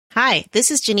Hi,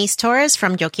 this is Janice Torres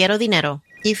from Yo Quiero Dinero.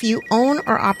 If you own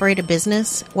or operate a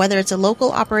business, whether it's a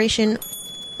local operation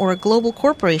or a global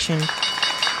corporation,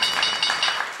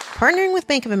 partnering with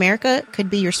Bank of America could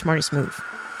be your smartest move.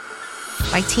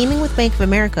 By teaming with Bank of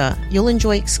America, you'll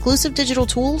enjoy exclusive digital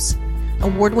tools,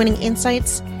 award-winning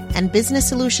insights, and business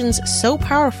solutions so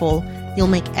powerful, you'll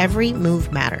make every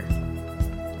move matter.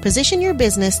 Position your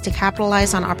business to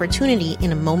capitalize on opportunity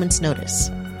in a moment's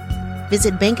notice.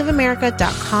 Visit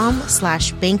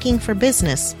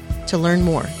bankofamerica.com/bankingforbusiness to learn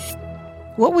more.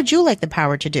 What would you like the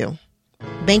power to do?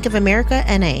 Bank of America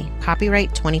N.A.,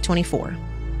 copyright 2024.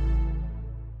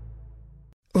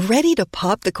 Ready to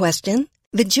pop the question?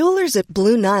 The jewelers at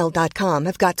BlueNile.com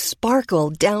have got sparkle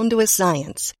down to a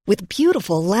science with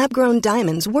beautiful lab-grown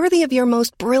diamonds worthy of your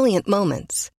most brilliant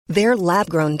moments. Their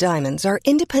lab-grown diamonds are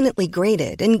independently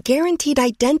graded and guaranteed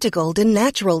identical to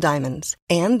natural diamonds,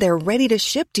 and they're ready to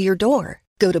ship to your door.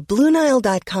 Go to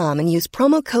BlueNile.com and use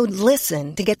promo code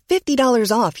LISTEN to get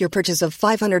 $50 off your purchase of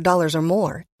 $500 or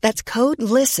more. That's code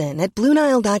LISTEN at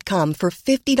BlueNile.com for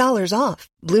 $50 off.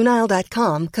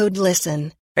 BlueNile.com, code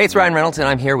LISTEN. Hey, it's Ryan Reynolds, and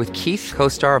I'm here with Keith,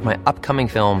 co-star of my upcoming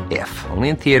film, If, only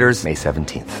in theaters May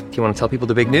 17th. Do you want to tell people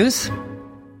the big news?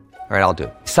 All right, I'll do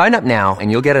it. Sign up now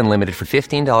and you'll get unlimited for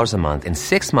 $15 a month and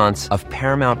 6 months of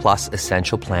Paramount Plus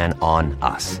Essential Plan on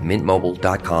us.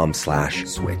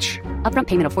 MintMobile.com/switch. Upfront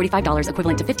payment of $45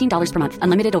 equivalent to $15 per month.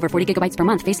 Unlimited over 40 gigabytes per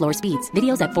month. Face lower speeds.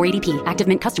 Videos at 480p. Active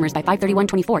Mint customers by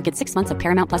 531.24 get 6 months of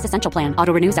Paramount Plus Essential Plan.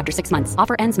 Auto renews after 6 months.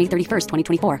 Offer ends May 31st,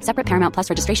 2024. Separate Paramount Plus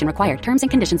registration required. Terms and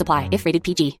conditions apply if rated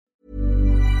PG.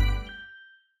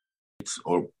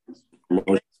 Or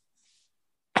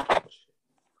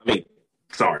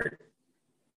sorry.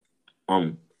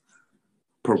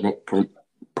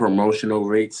 Promotional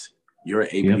rates. Your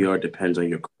APR depends on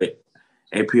your credit.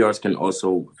 APRs can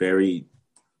also vary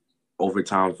over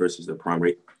time versus the prime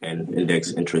rate and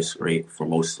index interest rate for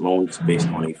most loans based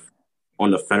on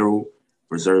the Federal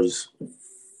Reserve's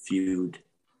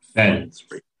Fed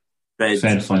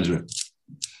funds rate.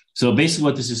 So basically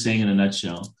what this is saying in a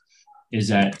nutshell is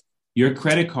that your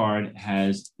credit card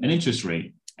has an interest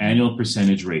rate, annual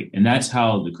percentage rate. And that's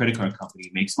how the credit card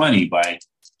company makes money, by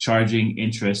charging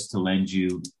interest to lend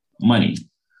you money.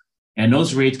 And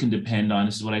those rates can depend on,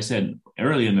 this is what I said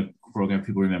earlier in the program,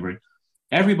 people remember,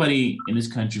 everybody in this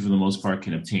country for the most part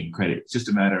can obtain credit. It's just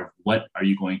a matter of what are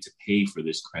you going to pay for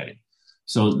this credit.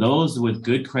 So those with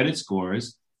good credit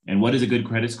scores, and what is a good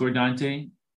credit score, Dante?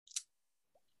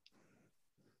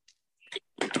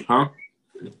 Huh?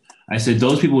 I said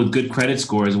those people with good credit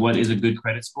scores, what is a good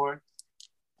credit score?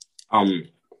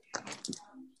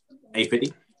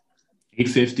 850.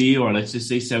 850, or let's just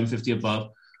say 750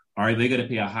 above. Are they going to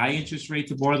pay a high interest rate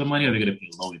to borrow the money, or are they going to pay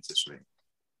a low interest rate?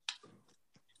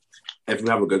 If you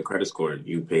have a good credit score,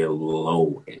 you pay a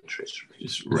low interest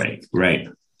rate. Right.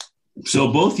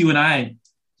 So both you and I,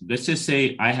 let's just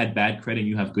say I had bad credit and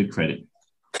you have good credit.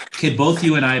 Could both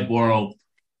you and I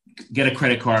get a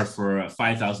credit card for a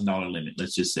 $5,000 limit,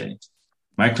 let's just say.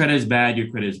 My credit is bad, your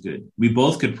credit is good. We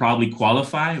both could probably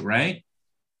qualify, right?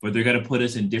 But they're going to put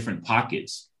us in different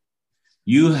pockets.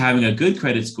 You having a good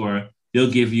credit score, they'll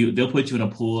put you in a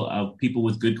pool of people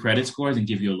with good credit scores and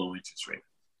give you a low interest rate.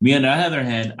 Me, on the other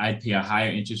hand, I'd pay a higher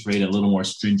interest rate, a little more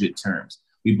stringent terms.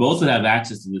 We both would have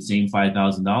access to the same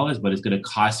 $5,000, but it's going to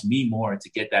cost me more to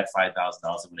get that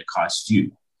 $5,000 than it costs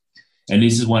you. And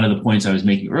this is one of the points I was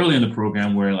making earlier in the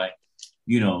program where,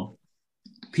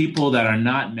 people that are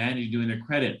not doing their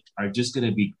credit are just going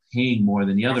to be paying more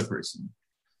than the other person.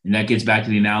 And that gets back to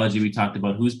the analogy we talked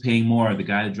about. Who's paying more, the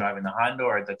guy that's driving the Honda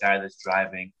or the guy that's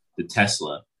driving the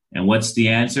Tesla? And what's the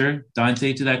answer,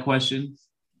 Dante, to that question?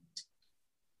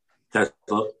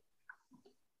 Tesla.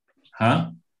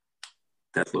 Huh?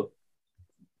 Tesla.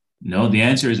 No, the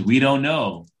answer is we don't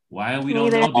know. Why we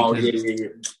don't know?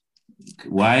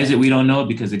 Why is it we don't know?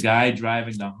 Because the guy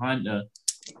driving the Honda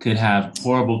could have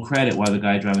horrible credit while the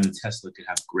guy driving the Tesla could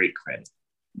have great credit.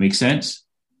 Make sense?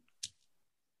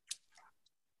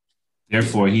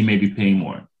 Therefore, he may be paying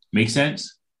more. Make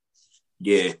sense?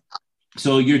 Yeah.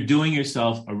 So you're doing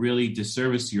yourself a really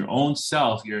disservice to your own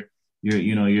self. You're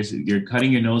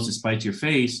cutting your nose to spite your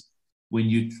face when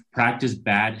you practice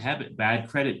bad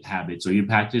credit habits, or you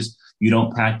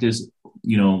don't practice,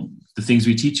 the things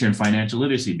we teach here in financial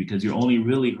literacy, because you're only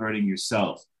really hurting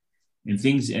yourself and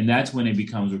that's when it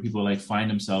becomes where people find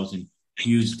themselves in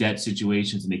huge debt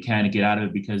situations and they can't get out of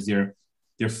it because they're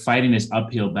fighting this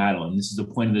uphill battle. And this is the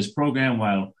point of this program.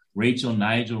 While Rachel,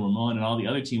 Nigel, Ramon, and all the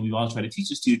other team, we all try to teach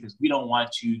this to you because we don't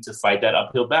want you to fight that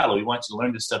uphill battle. We want you to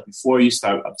learn this stuff before you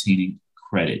start obtaining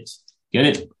credit. Get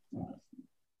it?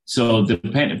 So the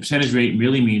percentage rate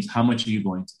really means how much are you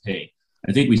going to pay.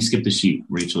 I think we skipped the sheet,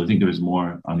 Rachel. I think there was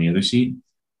more on the other sheet.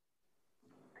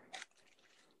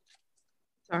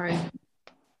 Sorry.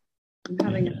 I'm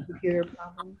having a computer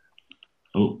problem.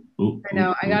 Oh. I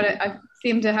know. I got it. I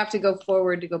seem to have to go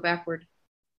forward to go backward.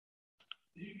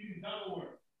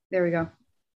 There we go.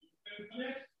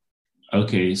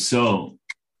 Okay, so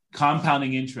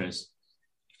compounding interest.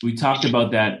 We talked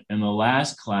about that in the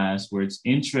last class where it's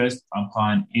interest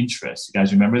upon interest. You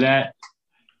guys remember that?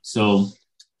 So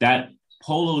that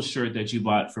polo shirt that you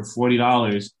bought for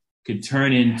 $40 could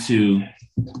turn into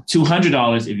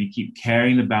 $200 if you keep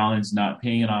carrying the balance, not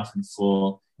paying it off in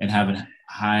full, and have a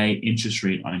high interest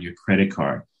rate on your credit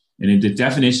card. And in the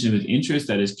definition of interest,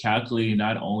 that is calculated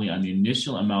not only on the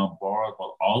initial amount borrowed,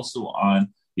 but also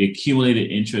on the accumulated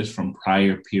interest from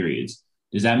prior periods.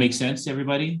 Does that make sense to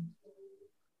everybody?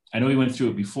 I know we went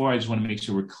through it before. I just want to make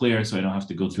sure we're clear so I don't have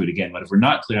to go through it again. But if we're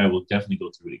not clear, I will definitely go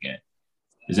through it again.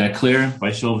 Is that clear?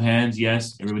 By show of hands,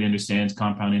 yes. Everybody understands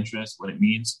compound interest, what it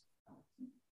means?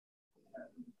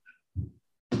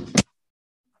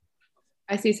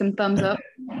 I see some thumbs up.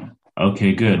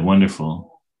 Okay, good.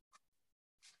 Wonderful.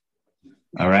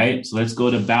 All right. So let's go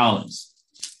to balance.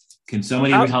 Can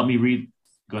somebody help me read?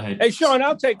 Go ahead. Hey, Sean,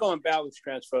 I'll take on balance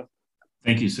transfer.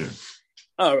 Thank you, sir.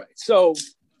 All right. So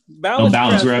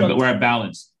balance. We're at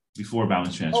balance before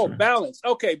balance transfer. Oh, balance.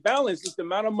 Okay. Balance is the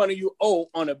amount of money you owe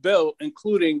on a bill,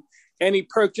 including any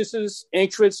purchases,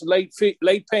 interest,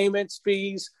 late payments,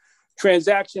 fees,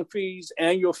 transaction fees,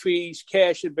 annual fees,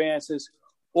 cash advances,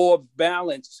 or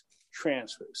balance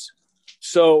transfers.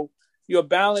 So your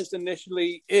balance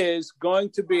initially is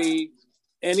going to be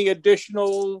any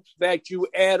additional that you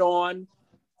add on,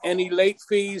 any late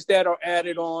fees that are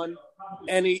added on,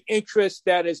 any interest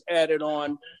that is added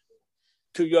on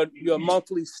to your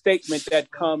monthly statement that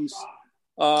comes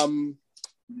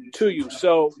to you.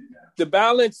 So the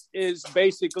balance is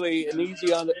basically an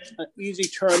easy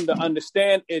term to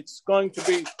understand. It's going to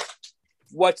be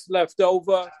what's left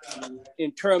over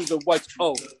in terms of what's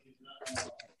owed.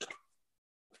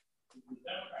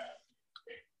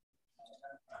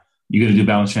 You're going to do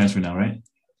balance transfer now, right?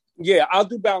 Yeah, I'll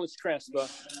do balance transfer.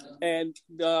 And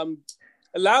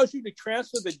allows you to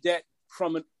transfer the debt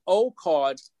from an old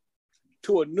card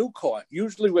to a new card,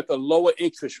 usually with a lower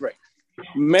interest rate.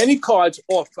 Many cards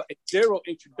offer a zero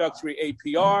introductory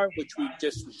APR, which we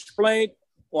just explained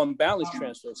on balance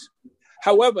transfers.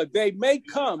 However, they may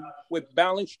come with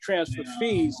balance transfer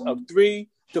fees of 3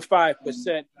 to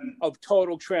 5% of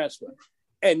total transfer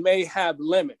and may have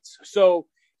limits. So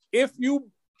if you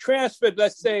transferred,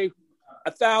 let's say,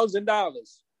 $1,000,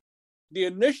 the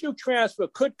initial transfer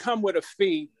could come with a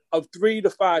fee of 3 to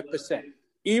 5%,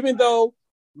 even though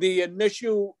the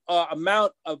initial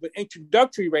amount of an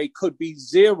introductory rate could be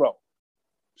 0.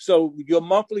 So your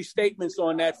monthly statements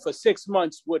on that for 6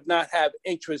 months would not have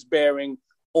interest bearing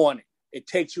on it. It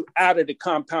takes you out of the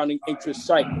compounding interest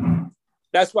cycle.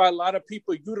 That's why a lot of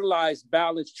people utilize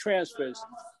balance transfers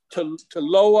to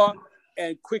lower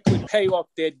and quickly pay off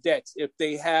their debts if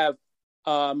they have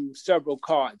several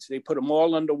cards. They put them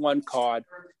all under one card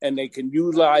and they can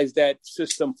utilize that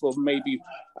system for maybe,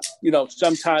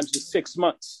 sometimes it's 6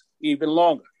 months, even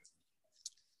longer.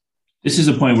 This is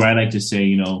a point where I like to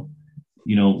say,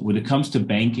 when it comes to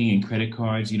banking and credit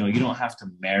cards, you don't have to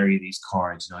marry these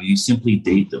cards. You simply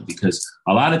date them, because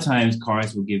a lot of times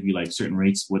cards will give you like certain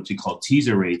rates, what you call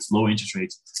teaser rates, low interest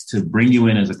rates, to bring you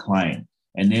in as a client.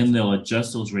 And then they'll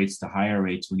adjust those rates to higher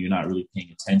rates when you're not really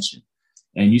paying attention.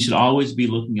 And you should always be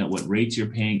looking at what rates you're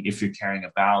paying if you're carrying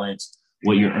a balance,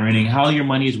 what you're earning, how your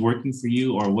money is working for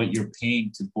you, or what you're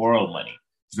paying to borrow money.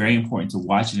 It's very important to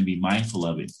watch it and be mindful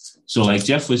of it. So like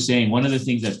Jeff was saying, one of the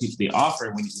things that they offer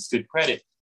when it's good credit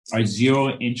are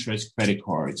zero interest credit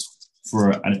cards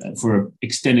for an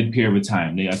extended period of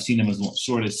time. I've seen them as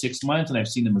short as 6 months, and I've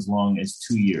seen them as long as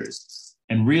 2 years.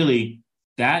 And really,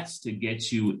 that's to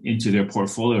get you into their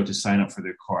portfolio to sign up for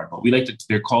their card. But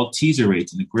they're called teaser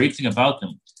rates. And the great thing about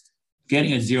them,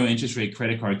 getting a zero interest rate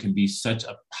credit card can be such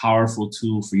a powerful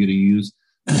tool for you to use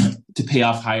to pay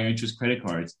off higher interest credit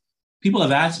cards. People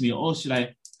have asked me, should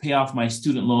I pay off my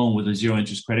student loan with a zero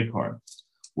interest credit card?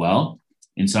 Well,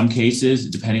 in some cases,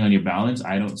 depending on your balance,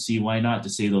 I don't see why not to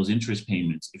save those interest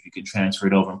payments if you can transfer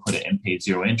it over and put it and pay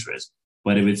zero interest.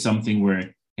 But if it's something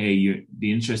where, the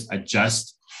interest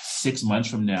adjusts 6 months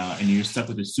from now and you're stuck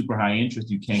with a super high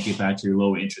interest, you can't get back to your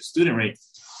lower interest student rate,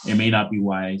 it may not be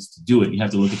wise to do it. You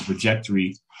have to look at the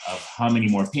trajectory of how many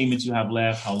more payments you have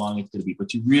left, how long it's going to be.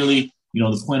 But you really,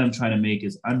 the point I'm trying to make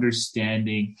is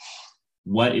understanding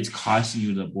what it's costing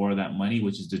you to borrow that money,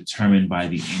 which is determined by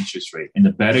the interest rate. And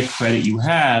the better credit you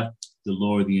have, the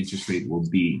lower the interest rate will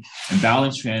be. And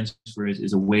balance transfers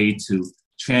is a way to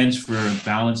transfer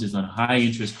balances on high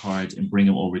interest cards and bring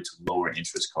them over to lower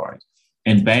interest cards.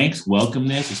 And banks welcome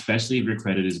this, especially if your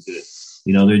credit is good.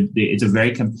 You know, it's a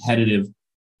very competitive,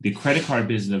 the credit card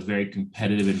business is a very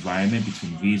competitive environment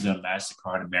between Visa,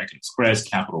 MasterCard, American Express,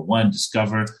 Capital One,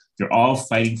 Discover. They're all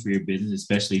fighting for your business,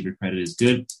 especially if your credit is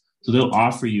good. So they'll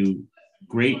offer you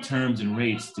great terms and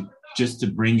rates just to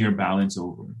bring your balance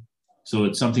over. So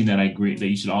it's something that I agree that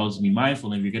you should always be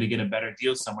mindful. If you're going to get a better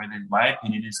deal somewhere, then my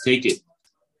opinion is take it.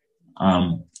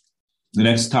 The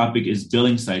next topic is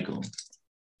billing cycle.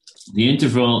 The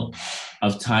interval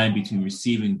of time between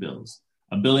receiving bills.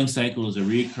 A billing cycle is a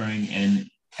recurring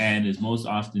and is most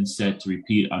often set to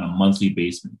repeat on a monthly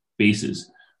basis.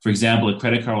 For example, a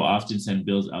credit card will often send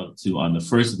bills out on the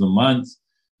first of the month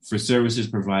for services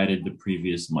provided the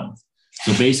previous month.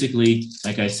 So basically,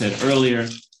 like I said earlier,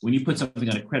 when you put something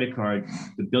on a credit card,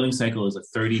 the billing cycle is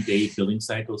a 30-day billing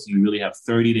cycle. So you really have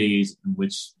 30 days in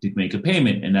which to make a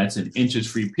payment. And that's an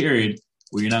interest-free period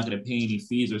where you're not going to pay any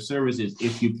fees or services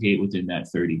if you pay it within that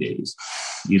 30 days.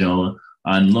 You know,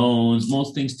 on loans,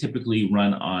 most things typically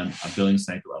run on a billing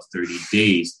cycle of 30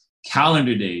 days,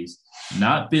 calendar days,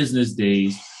 not business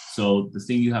days. So the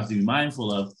thing you have to be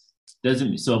mindful of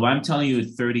so if I'm telling you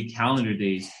it's 30 calendar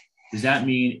days, does that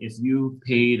mean if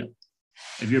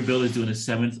your bill is due on the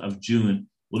 7th of June,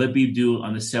 will it be due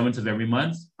on the 7th of every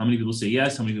month? How many people say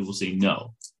yes? How many people say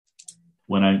no?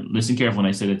 Listen carefully when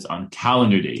I said it's on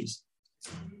calendar days.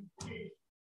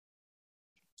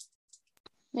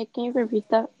 Can you repeat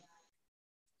that?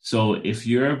 So if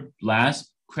your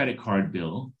last credit card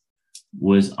bill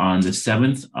was on the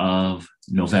 7th of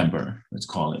November, let's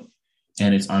call it,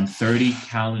 and it's on 30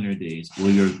 calendar days, will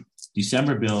your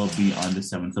December bill be on the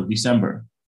 7th of December?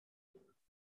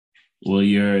 Will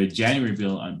your January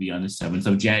bill be on the 7th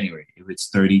of January if it's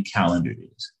 30 calendar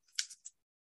days?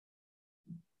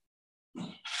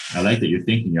 I like that you're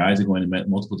thinking. Your eyes are going in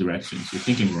multiple directions. You're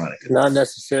thinking, Veronica. Not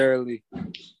necessarily.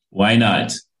 Why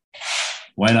not?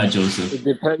 Why not, Joseph? It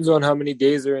depends on how many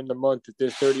days are in the month. If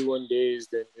there's 31 days,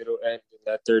 then it'll end in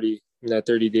that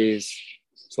 30 days.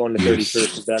 So on the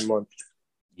 31st of that month.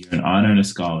 You're an honor and a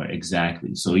scholar,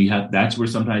 exactly. So that's where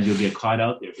sometimes you'll get caught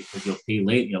out there because you'll pay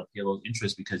late and you'll pay a little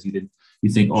interest because you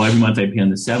think, oh, every month I pay on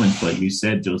the 7th, but you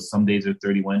said, Joe, some days are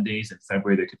 31 days. In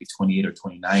February there could be 28 or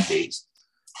 29 days.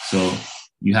 So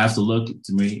you have to look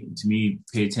to me,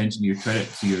 pay attention to your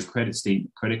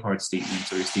credit card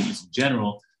statements or your statements in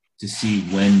general to see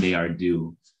when they are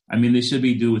due. I mean, they should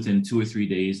be due within 2 or 3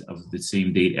 days of the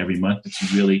same date every month, but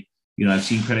you really, I've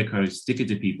seen credit cards stick it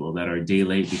to people that are a day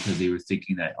late because they were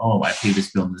thinking that, oh, I pay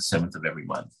this bill on the 7th of every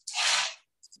month.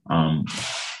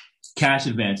 Cash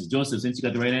advances. Joseph, since you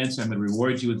got the right answer, I'm going to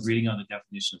reward you with reading on the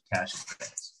definition of cash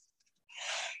advance.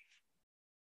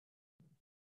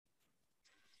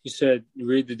 You said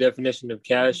read the definition of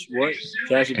cash. What?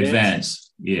 Cash advance?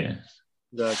 Advance. Yeah.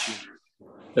 Got you.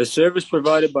 A service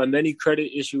provided by many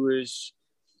credit issuers.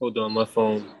 Hold on, my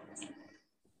phone.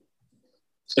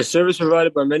 A service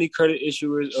provided by many credit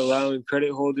issuers allowing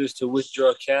credit holders to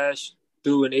withdraw cash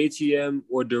through an ATM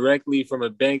or directly from a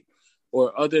bank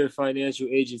or other financial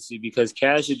agency because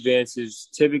cash advances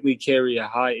typically carry a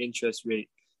high interest rate,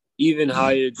 even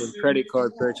higher than credit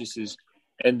card purchases,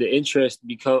 and the interest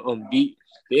begins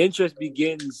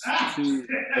to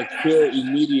occur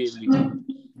immediately.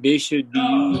 They should be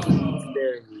used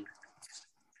sparingly.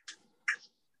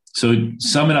 So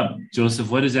sum it up, Joseph.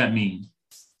 What does that mean?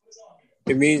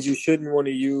 It means you shouldn't want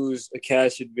to use a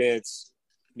cash advance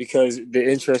because the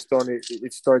interest on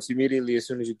it starts immediately as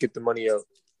soon as you get the money out.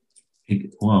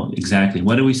 Well, exactly.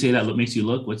 What do we say that makes you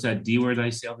look? What's that D word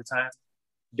I say all the time?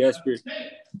 Desperate.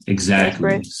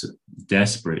 Exactly.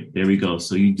 Desperate. There we go.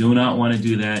 So you do not want to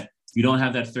do that. You don't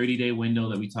have that 30-day window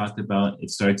that we talked about. It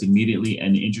starts immediately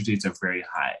and the interest rates are very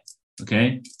high.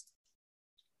 Okay?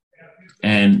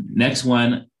 And next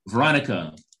one,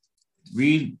 Veronica,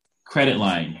 read credit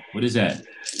line. What is that?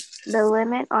 The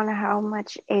limit on how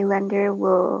much a lender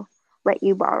will let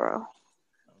you borrow.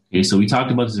 Okay, so we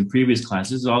talked about this in previous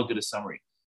classes. This is all good a summary.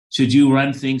 Should you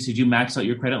max out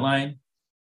your credit line?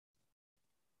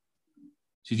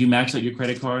 Should you max out your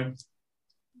credit card?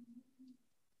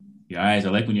 Your eyes, I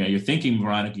like when you're thinking,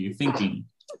 Veronica, you're thinking.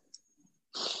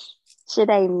 Should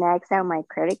I max out my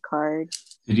credit card?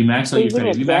 Did you max out your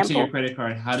credit? If you max out your credit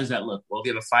card, how does that look? Well, if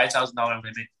you have a $5,000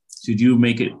 limit, should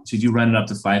you run it up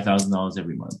to $5,000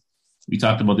 every month? We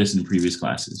talked about this in previous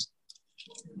classes.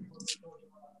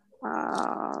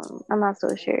 I'm not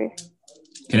so sure.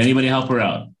 Can anybody help her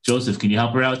out? Joseph, can you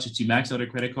help her out? Should she max out her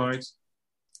credit cards?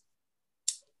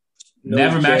 No,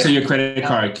 never max out your credit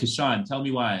card. Kishan, tell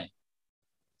me why.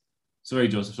 Sorry,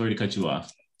 Joseph. Sorry to cut you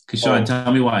off. Kashawn,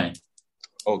 tell me why.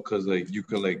 Oh, because like you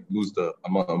could like lose the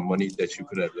amount of money that you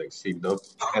could have like saved up,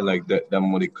 and like that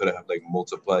money could have like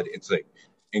multiplied into like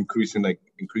increasing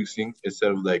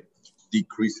instead of like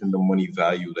decreasing the money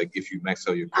value. Like if you max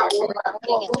out your credit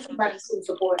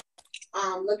card.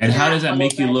 And how does that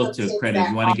make you look to credit? If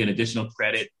you want to get additional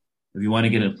credit, if you want to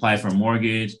get apply for a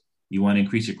mortgage, you want to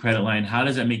increase your credit line. How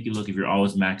does that make you look if you're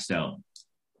always maxed out?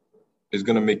 It's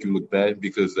gonna make you look bad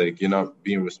because like you're not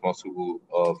being responsible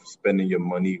of spending your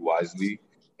money wisely.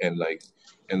 And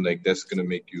that's gonna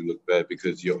make you look bad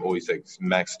because you're always like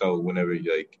maxed out whenever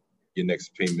you're like your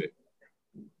next payment.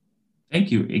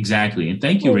 Thank you. Exactly. And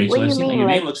thank you, Rachel. Your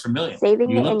name looks familiar.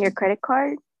 Saving it in your credit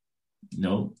card?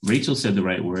 No, Rachel said the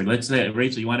right word. Let's say,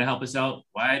 Rachel, you want to help us out?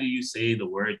 Why do you say the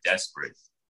word desperate?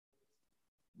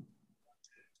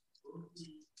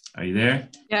 Are you there?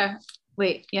 Yeah.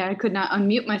 Wait. Yeah, I could not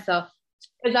unmute myself.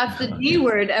 Because that's the D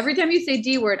word. Every time you say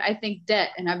D word, I think debt.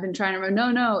 And I've been trying to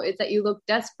remember, no, it's that you look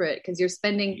desperate because you're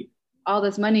spending all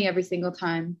this money every single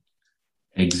time.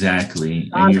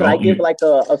 Exactly. Could I give like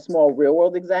a small real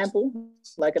world example,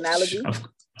 like analogy?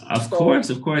 Of course.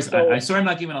 So, I swear I'm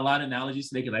not giving a lot of analogies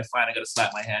today because I find I got to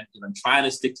slap my hand because I'm trying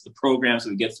to stick to the program so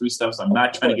we get through stuff. So I'm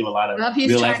not trying to give a lot of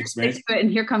real life experience. And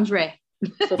here comes Ray.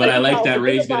 But I like that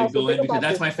Ray's going to go in because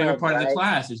that's my favorite part of the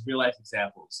class is real life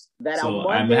examples. So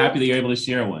I'm happy that you're able to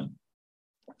share one.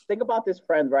 Think about this,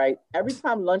 friend, right? Every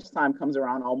time lunchtime comes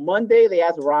around, on Monday, they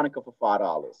ask Veronica for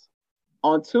 $5.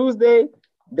 On Tuesday,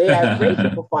 they ask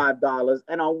Rachel for $5.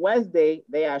 And on Wednesday,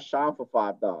 they ask Sean for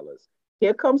 $5.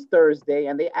 Here comes Thursday,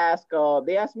 and they ask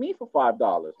me for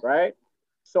 $5, right?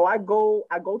 So I go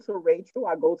to Rachel,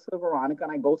 I go to Veronica,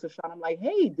 and I go to Sean. I'm like,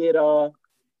 hey,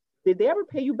 did they ever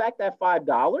pay you back that $5?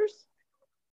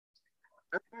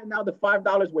 Now the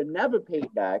 $5 were never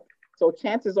paid back. So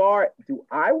chances are, do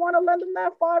I want to lend them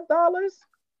that $5?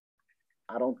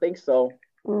 I don't think so.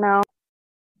 No.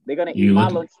 They're going to eat my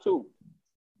lunch too.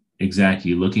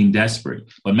 Exactly. You're looking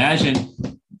desperate. But imagine,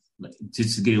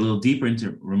 just to get a little deeper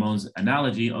into Ramon's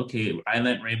analogy, okay, I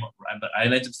lent him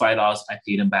 $5, I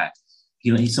paid him back.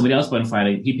 Somebody else lent him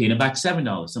 $5, he paid him back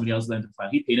 $7. Somebody else lent him $5,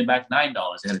 he paid him back $9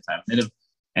 ahead of time.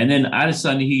 And then all of a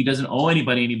sudden he doesn't owe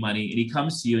anybody any money, and he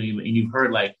comes to you and you've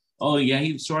heard like, oh yeah,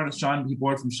 he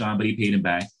borrowed from Sean, but he paid him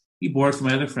back. He borrowed from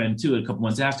my other friend too a couple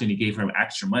months after, and he gave him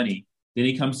extra money. Then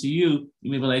he comes to you,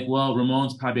 you may be like, well,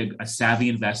 Ramon's probably a savvy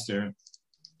investor.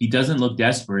 He doesn't look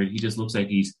desperate. He just looks like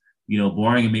he's,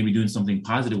 borrowing and maybe doing something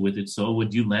positive with it. So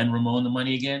would you lend Ramon the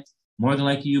money again? More than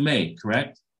likely you may,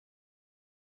 correct?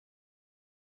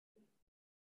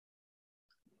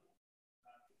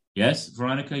 Yes,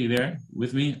 Veronica, you there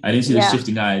with me? I didn't see the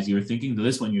shifting eyes. You were thinking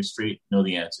this one, you're straight, know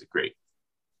the answer. Great.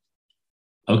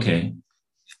 Okay.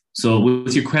 So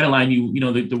with your credit line,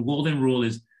 the golden rule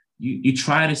is you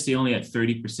try to stay only at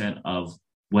 30% of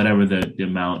whatever the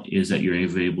amount is that you're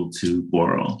able to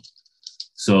borrow.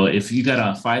 So if you got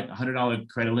a $100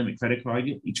 credit card,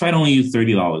 you try to only use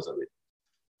 $30 of it.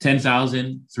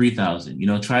 $10,000,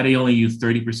 $3,000. Try to only use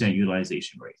 30%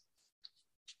 utilization rate.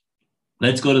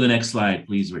 Let's go to the next slide,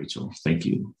 please, Rachel. Thank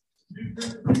you.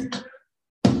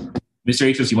 Mr.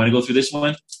 Akers, you want to go through this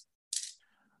one?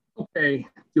 Okay.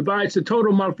 Divides the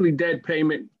total monthly debt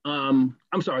payment.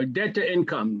 Debt to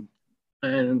income.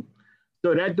 And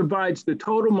so that divides the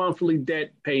total monthly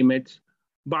debt payments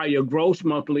by your gross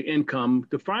monthly income.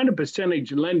 To find a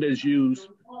percentage, lenders use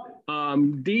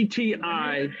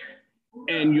DTI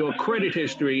and your credit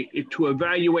history to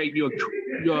evaluate your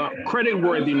credit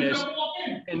worthiness.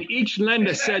 And each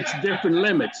lender sets different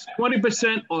limits.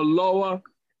 20% or lower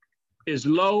is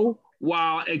low,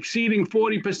 while exceeding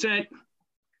 40%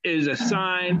 is a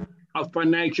sign of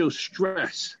financial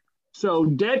stress. So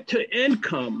debt to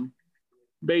income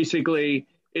basically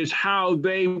is how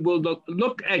they will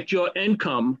look at your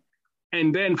income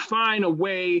and then find a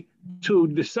way to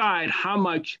decide how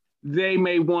much they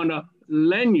may want to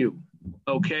lend you.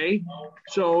 Okay,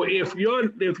 so if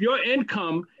your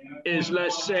income is,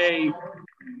 let's say,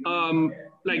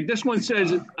 like this one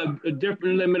says a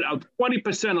different limit of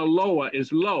 20% or lower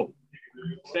is low,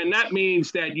 then that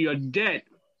means that your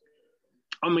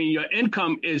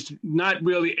income is not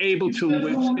really able to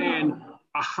withstand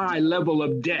a high level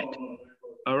of debt.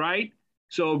 All right.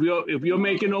 So if you're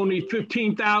making only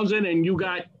 $15,000 and you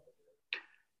got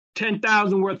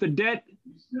 $10,000 worth of debt,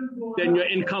 then your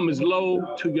income is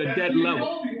low to your debt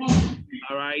level.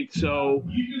 All right. So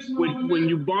when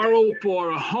you borrow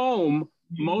for a home,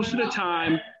 most of the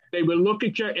time they will look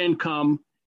at your income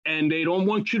and they don't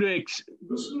want you to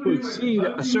exceed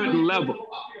a certain level.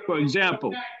 For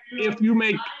example, if you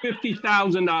make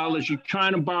 $50,000, you're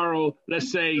trying to borrow,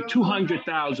 let's say,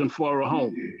 $200,000 for a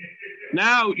home.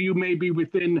 Now you may be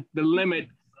within the limit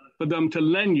for them to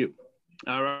lend you.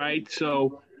 All right.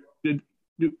 So you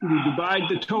divide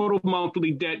the total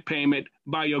monthly debt payment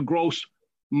by your gross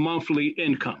monthly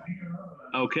income.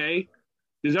 Okay.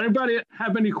 Does anybody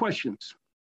have any questions?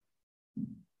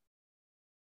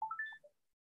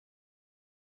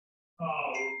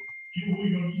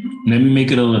 Let me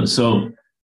make it a little. So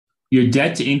your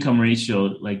debt to income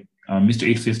ratio, like Mr.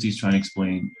 850 is trying to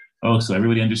explain. Oh, so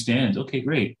everybody understands. Okay,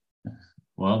 great.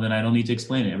 Well, then I don't need to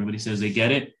explain it. Everybody says they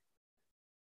get it.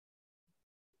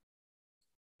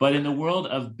 But in the world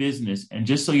of business, and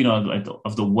just so you know,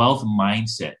 of the wealth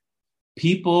mindset,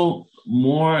 people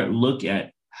more look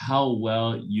at how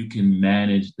well you can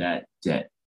manage that debt.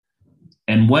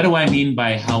 And what do I mean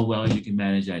by how well you can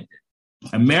manage that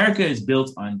debt? America is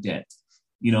built on debt.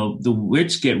 You know, the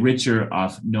rich get richer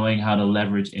off knowing how to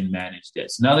leverage and manage debt.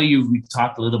 So now that we've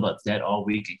talked a little about debt all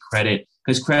week and credit,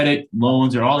 because credit,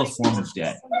 loans are all a form of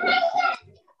debt.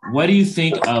 What do you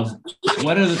think of,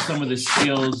 what are some of the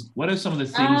skills, what are some of the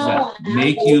things that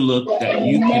make you look that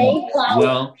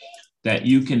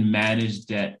you can manage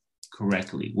debt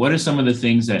correctly? What are some of the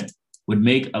things that would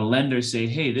make a lender say,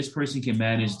 hey, this person can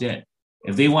manage debt?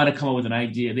 If they want to come up with an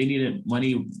idea, they need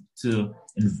money to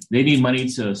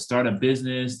start a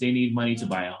business, they need money to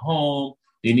buy a home,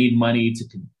 they need money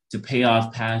to pay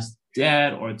off past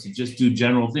debt or to just do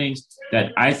general things,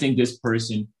 that I think this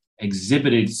person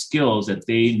exhibited skills that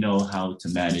they know how to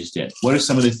manage debt. What are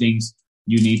some of the things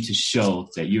you need to show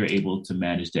that you're able to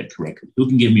manage debt correctly? Who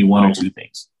can give me one or two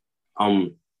things?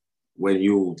 When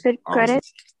you good credit.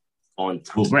 Well,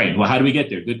 right. Well, how do we get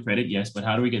there? Good credit, yes, but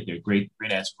how do we get there? Great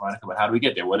answer, Veronica. But how do we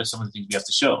get there? What are some of the things we have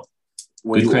to show?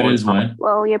 Good credit is one.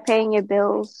 Well, you're paying your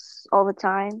bills all the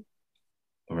time.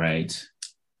 Right.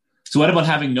 So what about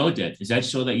having no debt? Does that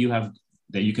show that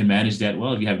you can manage debt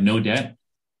well if you have no debt?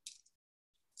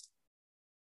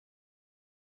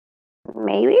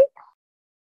 Maybe.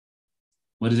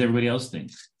 What does everybody else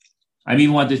think? I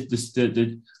mean, want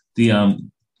the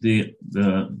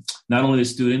not only the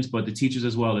students but the teachers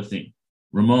as well to think.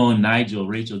 Ramon, Nigel,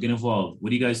 Rachel, get involved. What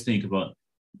do you guys think about?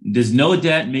 Does no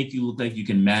debt make you look like you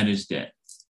can manage debt?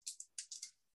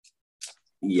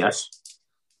 Yes.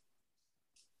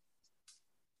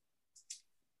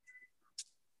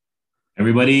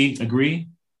 Everybody agree?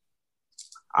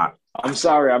 I'm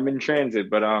sorry, I'm in transit,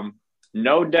 but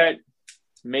no debt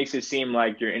makes it seem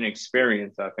like you're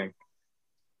inexperienced, I think.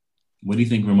 What do you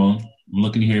think, Ramon? I'm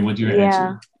looking to hear what your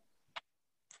answer.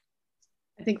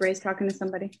 I think Ray's talking to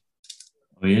somebody.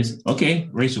 Oh, he is? Okay.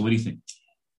 Rachel, what do you think?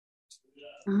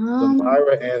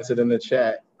 Myra answered in the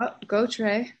chat. Oh, go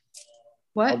Trey.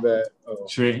 What? My bad. Oh.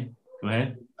 Trey, go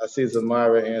ahead. I see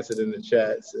Zamira answered in the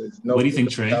chat. Says, no, what do you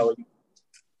think, Trey?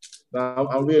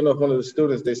 I'm reading off one of the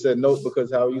students. They said, note,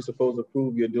 because how are you supposed to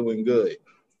prove you're doing good?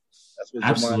 That's what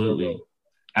Absolutely.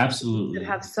 Absolutely.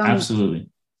 Absolutely. Is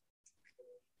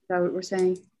that what we're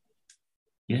saying?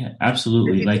 Yeah,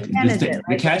 absolutely. Like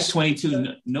the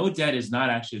catch-22, no debt is not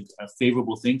actually a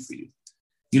favorable thing for you.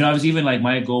 You know, I was even like,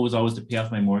 my goal was always to pay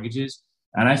off my mortgages.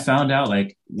 And I found out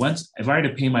like if I were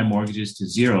to pay my mortgages to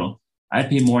zero, I'd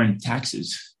pay more in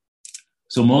taxes.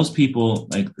 So most people,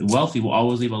 like the wealthy, will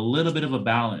always leave a little bit of a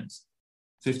balance,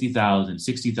 50,000,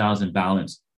 60,000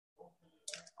 balance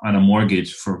on a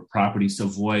mortgage for properties to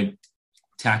avoid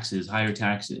taxes, higher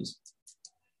taxes.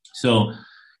 So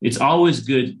it's always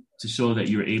good to show that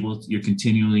you're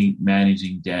continually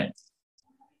managing debt.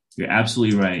 You're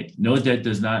absolutely right. No debt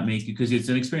does not make you, because it's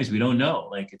an experience. We don't know.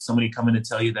 Like it's somebody coming to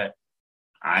tell you that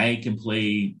I can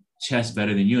play chess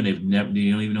better than you, and they don't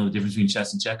even know the difference between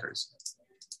chess and checkers.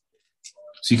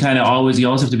 So you always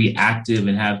have to be active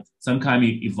and have some kind of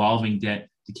evolving debt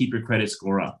to keep your credit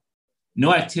score up.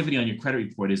 No activity on your credit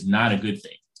report is not a good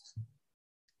thing.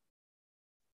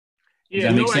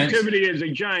 Yeah, no activity is a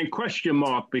giant question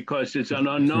mark because it's an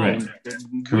unknown.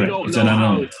 Correct. We don't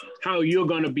know how you're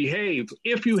going to behave.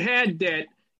 If you had debt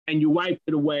and you wiped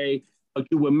it away, like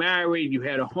you were married, you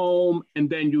had a home, and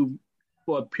then you,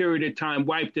 for a period of time,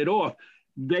 wiped it off,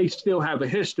 they still have a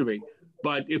history.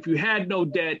 But if you had no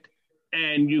debt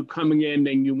and you coming in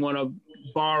and you want to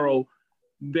borrow,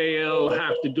 they'll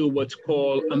have to do what's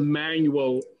called a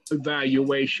manual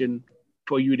evaluation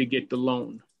for you to get the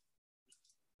loan.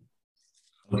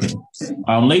 Okay.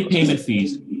 Late payment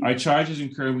fees are charges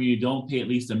incurred when you don't pay at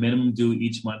least a minimum due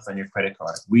each month on your credit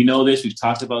card. We know this. We've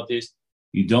talked about this.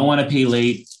 You don't want to pay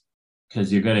late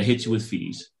because you're going to hit you with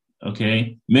fees.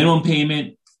 Okay. Minimum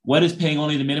payment. What does paying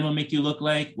only the minimum make you look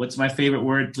like? What's my favorite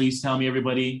word? Please tell me,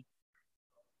 everybody.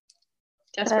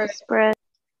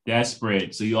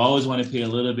 Desperate. So you always want to pay a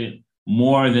little bit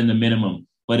more than the minimum.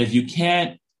 But if you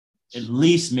can't, at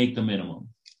least make the minimum,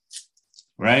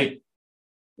 right?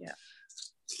 Yeah.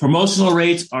 Promotional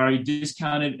rates are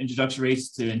discounted introductory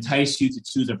rates to entice you to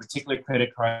choose a particular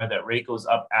credit card. That rate goes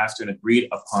up after an agreed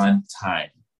upon time.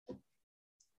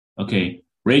 Okay,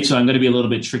 Rachel, I'm going to be a little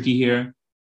bit tricky here.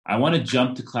 I want to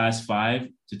jump to class 5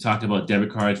 to talk about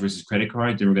debit cards versus credit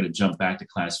cards. Then we're going to jump back to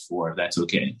class 4, if that's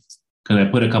okay. Because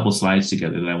I put a couple slides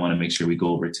together that I want to make sure we go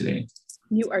over today.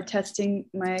 You are testing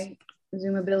my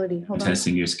Zoom ability. Hold on.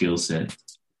 Testing your skill set.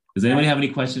 Does anybody have any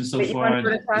questions so far?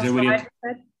 Is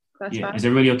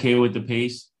everybody okay with the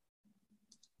pace?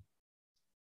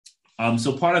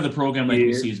 So part of the program, like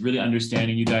we see, is really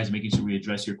understanding you guys, making sure we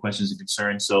address your questions and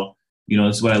concerns. So,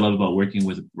 this is what I love about working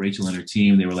with Rachel and her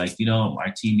team. They were like,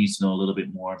 our team needs to know a little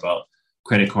bit more about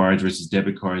credit cards versus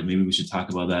debit cards. Maybe we should talk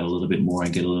about that a little bit more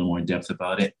and get a little more in depth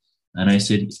about it. And I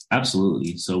said,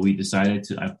 absolutely. So we decided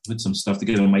I put some stuff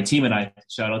together. My team and I,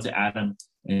 shout out to Adam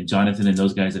and Jonathan and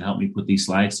those guys that helped me put these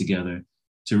slides together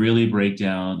to really break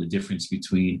down the difference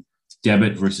between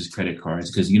debit versus credit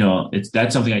cards. Because,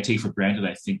 that's something I take for granted.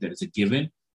 I think that it's a given,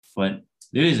 but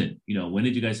it isn't. When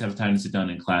did you guys have time to sit down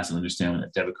in class and understand a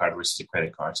debit card versus a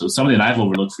credit card? So it's something that I've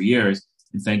overlooked for years.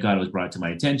 And thank God it was brought to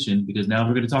my attention, because now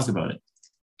we're going to talk about it.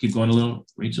 Keep going a little,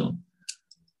 Rachel.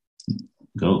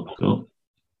 Go.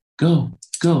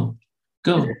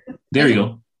 There you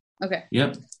go. Okay.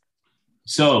 Yep.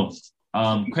 So,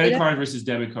 credit card versus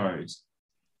debit cards.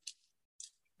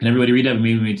 Can everybody read that?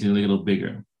 Maybe we need to make it a little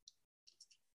bigger.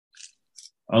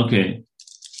 Okay.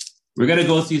 We're going to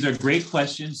go through. These are great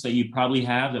questions that you probably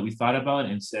have that we thought about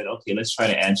and said, okay, let's try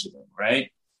to answer them,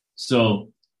 right? So,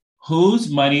 whose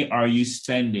money are you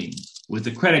spending with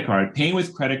a credit card? Paying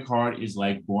with credit card is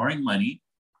like borrowing money.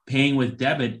 Paying with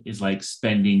debit is like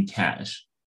spending cash.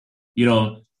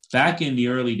 Back in the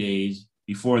early days,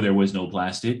 before there was no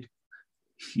plastic,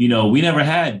 we never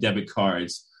had debit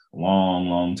cards a long,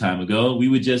 long time ago. We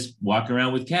would just walk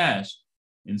around with cash.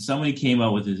 And somebody came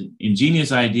up with an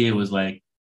ingenious idea. It was like,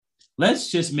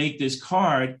 let's just make this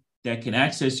card that can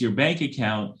access your bank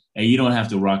account and you don't have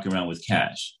to walk around with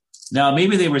cash. Now,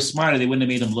 maybe they were smarter. They wouldn't have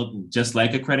made them look just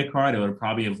like a credit card. It would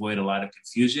probably avoid a lot of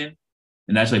confusion.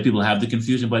 And that's why people have the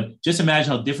confusion. But just imagine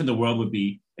how different the world would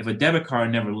be if a debit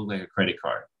card never looked like a credit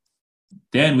card.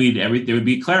 Then there would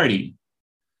be clarity.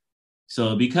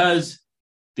 So because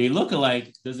they look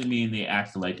alike doesn't mean they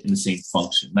act alike in the same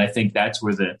function. And I think that's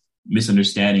where the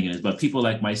misunderstanding is. But people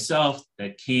like myself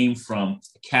that came from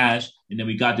cash and then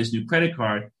we got this new credit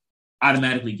card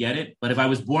automatically get it. But if I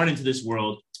was born into this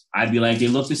world, I'd be like, they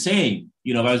look the same.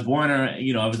 If I was born, I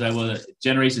was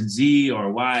Generation Z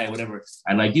or Y, whatever.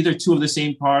 I like, these are two of the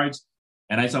same cards.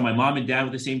 And I saw my mom and dad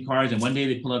with the same cards. And one day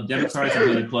they pull out debit cards,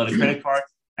 and they pull out a credit card.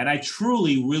 And I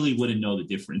truly, really wouldn't know the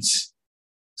difference.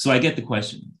 So I get the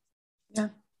question. Yeah.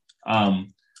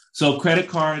 So credit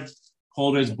card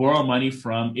holders borrow money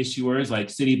from issuers like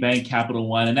Citibank, Capital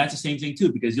One. And that's the same thing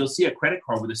too, because you'll see a credit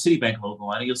card with a Citibank logo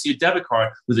on it. You'll see a debit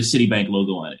card with a Citibank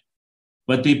logo on it.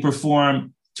 But they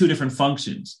perform two different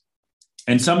functions.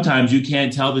 And sometimes you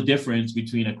can't tell the difference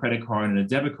between a credit card and a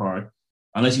debit card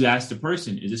unless you ask the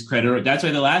person, is this credit or that's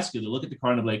why they'll ask you to look at the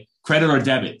card and be like, credit or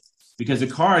debit, because the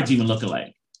cards even look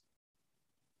alike.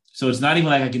 So it's not even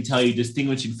like I can tell you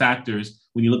distinguishing factors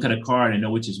when you look at a card and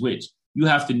know which is which. You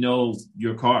have to know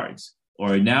your cards,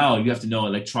 or now you have to know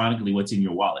electronically what's in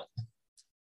your wallet,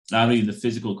 not even the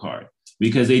physical card,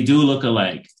 because they do look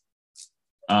alike.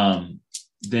 But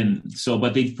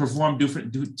they perform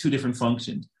two different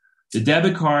functions. The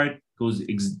debit card goes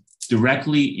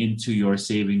directly into your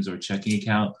savings or checking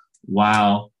account,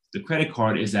 while the credit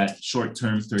card is that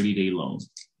short-term 30-day loan.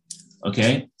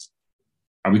 Okay?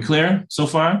 Are we clear so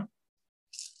far?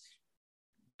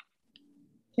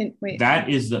 Wait. That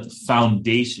is the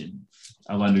foundation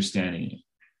of understanding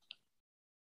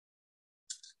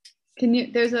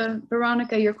it. There's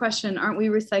Veronica, your question, aren't we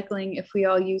recycling if we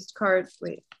all used cards?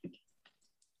 Wait.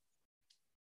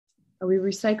 Are we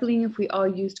recycling if we all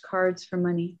used cards for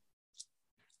money?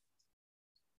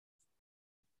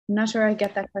 I'm not sure I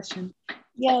get that question.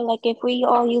 Yeah, like if we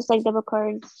all use like debit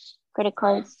cards, credit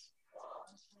cards,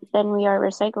 then we are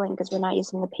recycling because we're not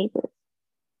using the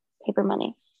paper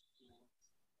money.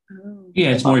 Oh. Yeah,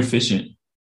 it's more efficient.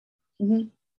 Mm-hmm.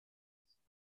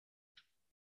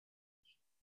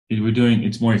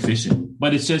 It's more efficient,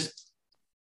 but it's just,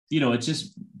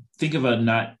 think about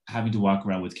not having to walk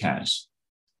around with cash.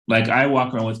 Like I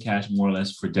walk around with cash more or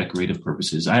less for decorative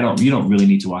purposes. You don't really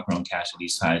need to walk around cash at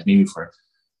these times, maybe for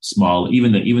small,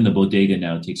 even the bodega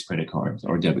now takes credit cards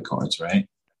or debit cards, right?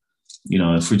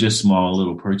 for just small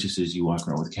little purchases, you walk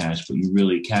around with cash, but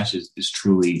cash is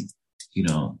truly,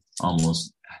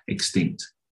 almost extinct.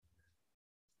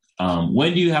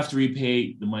 When do you have to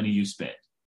repay the money you spent?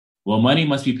 Well, money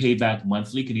must be paid back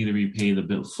monthly, can either repay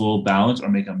the full balance or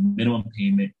make a minimum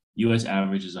payment. U.S.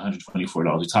 average is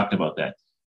 $124. We talked about that.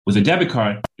 With a debit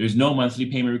card, there's no monthly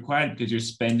payment required because you're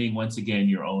spending, once again,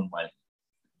 your own money.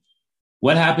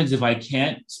 What happens if I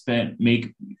can't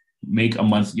make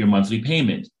your monthly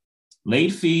payment?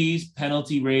 Late fees,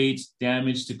 penalty rates,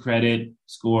 damage to credit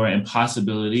score, and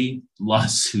possibility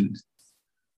lawsuit.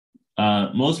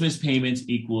 Most missed payments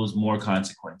equals more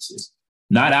consequences.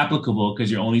 Not applicable because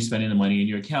you're only spending the money in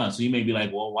your account. So you may be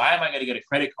like, well, why am I going to get a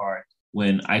credit card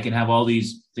when I can have all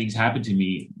these things happen to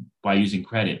me by using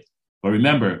credit? But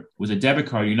remember, with a debit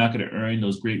card, you're not going to earn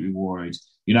those great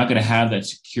rewards. You're not going to have that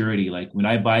security. Like when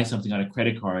I buy something on a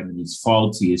credit card and it's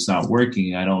faulty, it's not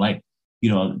working, I don't like,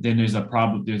 then there's a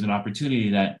problem. There's an opportunity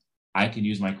that I can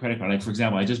use my credit card. Like, for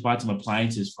example, I just bought some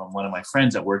appliances from one of my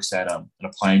friends that works at an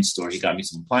appliance store. He got me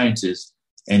some appliances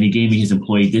and he gave me his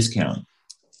employee discount.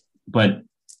 But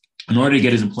in order to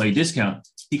get his employee discount,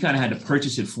 he kind of had to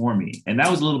purchase it for me. And that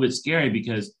was a little bit scary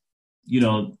because,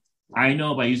 I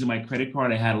know by using my credit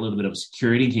card, I had a little bit of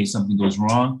security in case something goes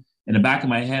wrong. In the back of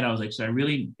my head, I was like,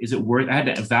 is it worth, I had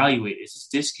to evaluate, is this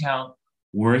discount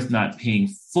worth not paying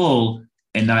full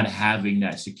and not having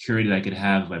that security that I could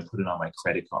have if I put it on my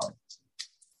credit card?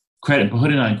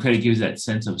 Putting it on credit gives that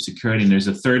sense of security. And there's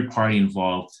a third party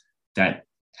involved that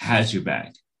has your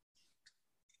back.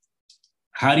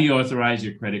 How do you authorize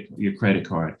your credit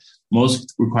card?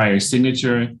 Most require a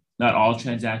signature. Not all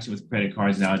transactions with credit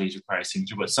cards nowadays require a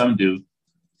signature, but some do.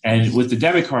 And with the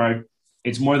debit card,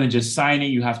 it's more than just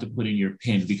signing. You have to put in your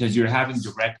PIN because you're having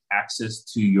direct access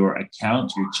to your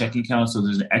account, your checking account. So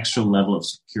there's an extra level of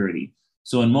security.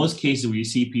 So in most cases where you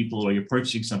see people or you're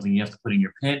purchasing something, you have to put in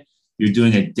your PIN. You're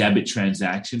doing a debit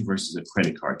transaction versus a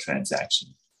credit card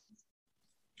transaction.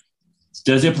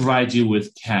 Does it provide you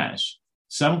with cash?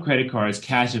 Some credit cards,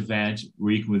 cash advance,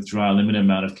 where you can withdraw a limited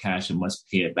amount of cash and must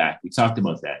pay it back. We talked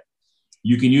about that.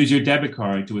 You can use your debit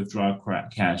card to withdraw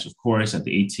cash, of course, at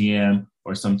the ATM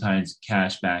or sometimes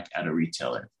cash back at a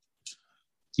retailer.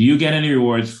 Do you get any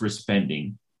rewards for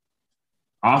spending?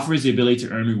 Offers the ability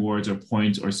to earn rewards or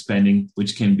points or spending,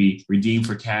 which can be redeemed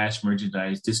for cash,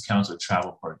 merchandise, discounts, or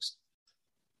travel perks.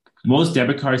 Most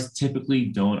debit cards typically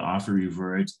don't offer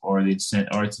rewards or it's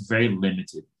very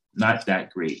limited, not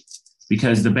that great.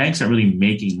 Because the banks aren't really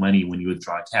making money when you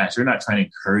withdraw cash. They're not trying to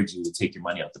encourage you to take your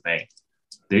money out the bank.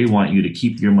 They want you to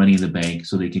keep your money in the bank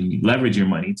so they can leverage your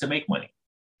money to make money.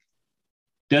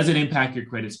 Does it impact your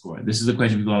credit score? This is a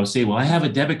question people always say, well, I have a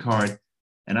debit card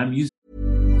and I'm using.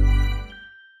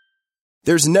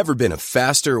 There's never been a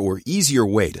faster or easier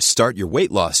way to start your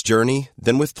weight loss journey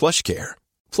than with PlushCare.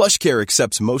 PlushCare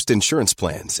accepts most insurance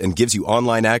plans and gives you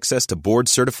online access to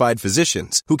board-certified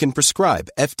physicians who can prescribe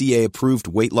FDA-approved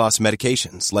weight loss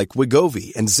medications like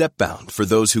Wegovy and Zepbound for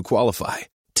those who qualify.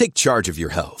 Take charge of your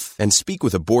health and speak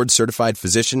with a board-certified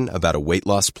physician about a weight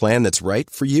loss plan that's right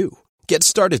for you. Get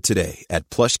started today at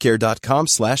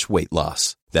plushcare.com/weight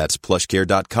loss. That's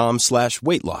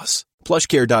plushcare.com/weight loss.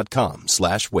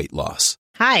 plushcare.com/weight loss.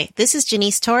 Hi, this is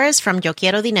Janice Torres from Yo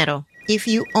Quiero Dinero. If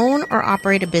you own or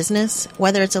operate a business,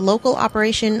 whether it's a local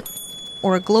operation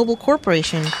or a global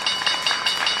corporation,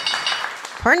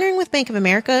 partnering with Bank of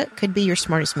America could be your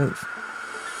smartest move.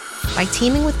 By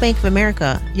teaming with Bank of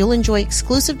America, you'll enjoy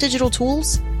exclusive digital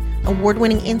tools,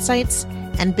 award-winning insights,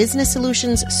 and business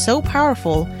solutions so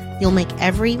powerful you'll make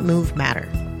every move matter.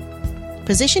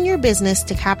 Position your business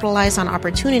to capitalize on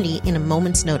opportunity in a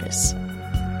moment's notice.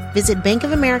 Visit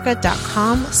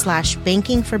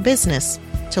bankofamerica.com/banking for business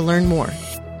to learn more.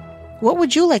 What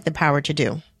would you like the power to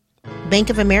do? Bank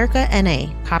of America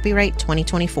N.A., copyright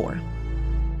 2024.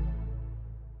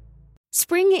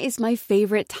 Spring is my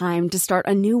favorite time to start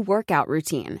a new workout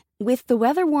routine. With the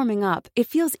weather warming up, it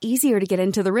feels easier to get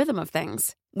into the rhythm of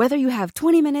things. Whether you have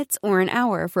 20 minutes or an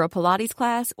hour for a Pilates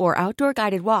class or outdoor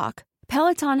guided walk,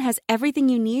 Peloton has everything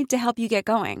you need to help you get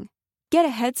going. Get a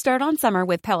head start on summer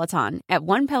with Peloton at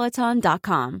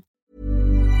onepeloton.com.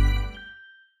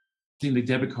 The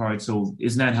debit card, so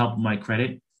isn't that helping my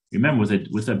credit? Remember,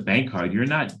 with a bank card, you're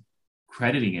not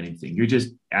crediting anything. You're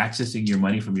just accessing your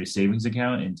money from your savings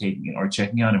account and taking it or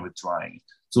checking out and withdrawing it.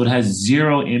 So it has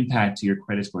zero impact to your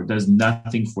credit score. It does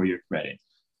nothing for your credit.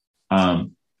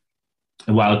 And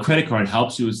while a credit card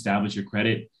helps you establish your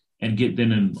credit and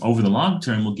over the long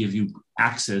term will give you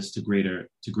access to greater,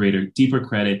 deeper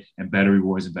credit and better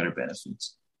rewards and better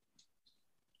benefits.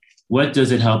 What does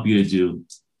it help you to do?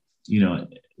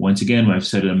 Once again, I've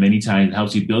said it many times, it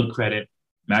helps you build credit,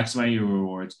 maximize your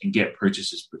rewards, and get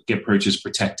purchase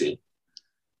protected.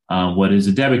 What does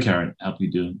a debit card help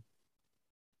you do?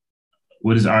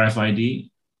 What is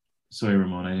RFID? Sorry,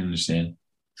 Ramon, I didn't understand.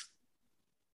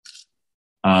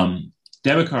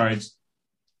 Debit cards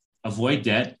avoid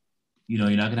debt. You're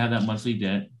not going to have that monthly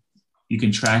debt. You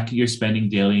can track your spending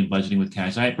daily and budgeting with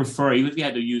cash. I prefer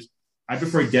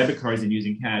debit cards than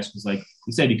using cash because, like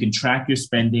you said, you can track your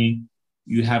spending.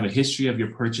 You have a history of your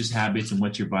purchase habits and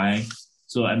what you're buying.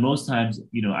 So at most times,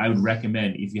 I would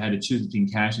recommend if you had to choose between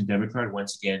cash and debit card,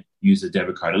 once again, use the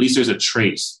debit card. At least there's a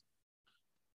trace.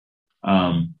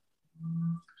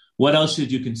 What else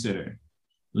should you consider?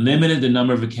 Limited the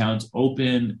number of accounts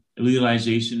open,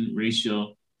 utilization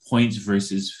ratio, points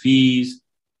versus fees.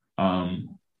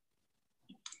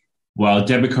 While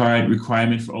debit card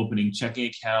requirement for opening checking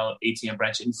account, ATM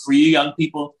branch, and for you young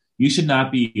people, you should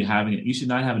not have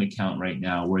an account right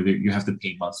now where you have to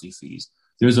pay monthly fees.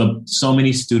 There's so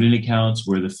many student accounts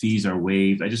where the fees are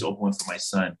waived. I just opened one for my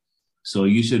son. So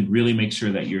you should really make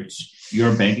sure that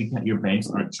your banks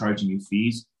aren't charging you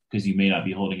fees because you may not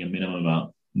be holding a minimum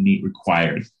amount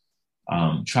required.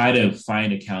 Try to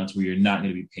find accounts where you're not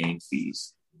going to be paying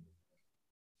fees.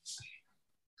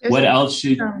 What else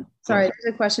should... Sorry,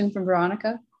 there's a question from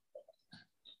Veronica.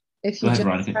 If you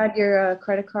had your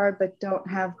credit card but don't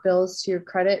have bills to your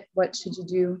credit, what should you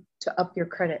do to up your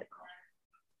credit?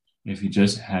 If you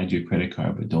just had your credit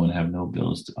card but don't have no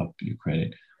bills to up your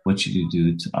credit, what should you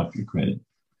do to up your credit?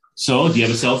 So, do you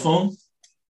have a cell phone?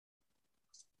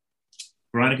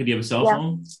 Veronica, do you have a cell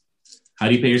phone? How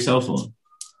do you pay your cell phone?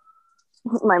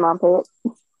 My mom paid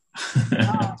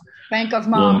it. Bank of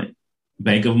Mom. Well,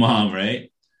 Bank of Mom,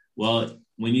 right? Well,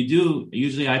 when you do,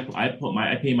 usually I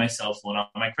pay my cell phone on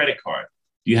my credit card.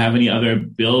 Do you have any other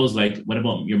bills? Like, what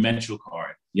about your Metro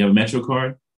card? You have a Metro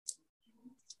card?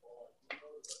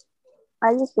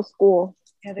 I use the school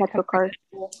Metro card.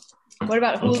 What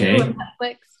about Hulu and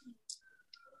Netflix?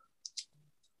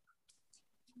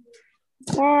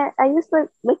 Yeah, I use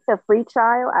the free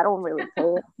trial. I don't really pay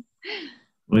it.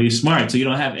 Well, you're smart. So you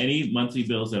don't have any monthly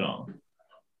bills at all?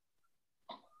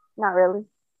 Not really.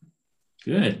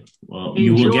 Good. Well,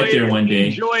 you will get there one day.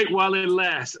 Enjoy it while it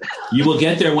lasts. You will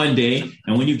get there one day.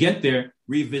 And when you get there,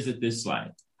 revisit this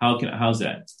slide. How's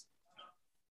that?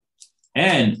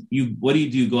 And what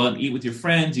do? Go out and eat with your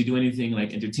friends? You do anything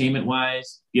like entertainment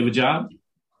wise? You have a job?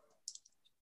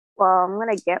 Well, I'm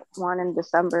going to get one in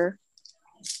December.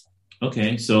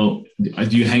 Okay. So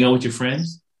do you hang out with your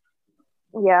friends?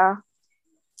 Yeah.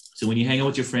 So when you hang out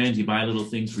with your friends, you buy little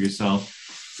things for yourself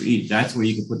for eat. That's where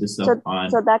you can put this stuff on.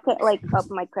 So that could up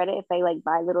my credit if I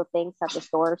buy little things at the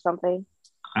store or something.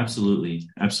 Absolutely.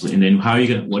 Absolutely. And then what are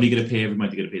you going to pay every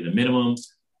month? You're going to pay the minimum,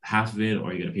 half of it,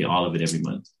 or you're going to pay all of it every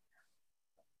month?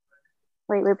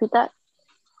 Wait, repeat that.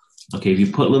 Okay. If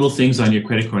you put little things on your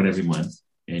credit card every month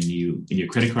and your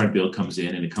credit card bill comes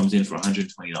in and it comes in for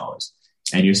 $120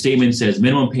 and your statement says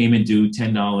minimum payment due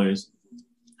 $10,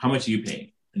 how much are you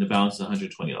paying? And the balance is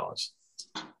 $120.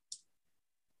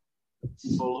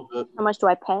 How much do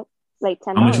I pay? Like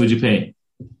 $10. How much would you pay?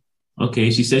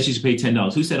 Okay, she said she should pay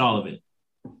 $10. Who said all of it?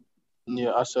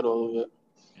 Yeah, I said all of it.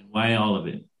 And why all of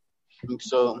it?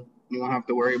 So you don't have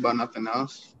to worry about nothing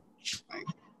else.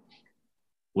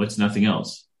 What's nothing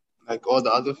else? Like all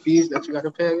the other fees that you got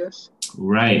to pay, I guess.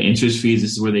 Right, interest fees.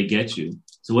 This is where they get you.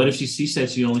 So what if she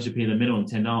says she only should pay the minimum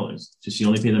 $10? Should she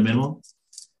only pay the minimum?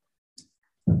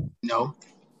 No.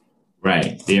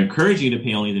 Right. They encourage you to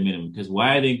pay only the minimum because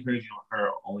why are they encouraging her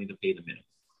only to pay the minimum?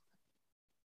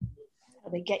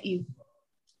 They get you.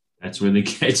 That's where they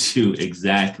get you.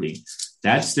 Exactly.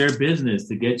 That's their business,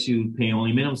 to get you pay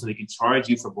only minimum so they can charge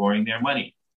you for borrowing their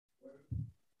money.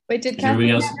 Wait, did Kathy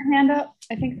have her hand up?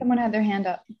 I think someone had their hand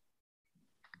up.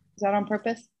 Is that on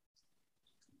purpose?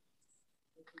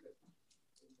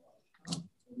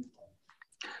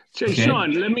 So, okay.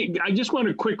 Sean, I just want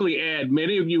to quickly add,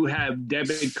 many of you have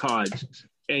debit cards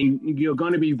and you're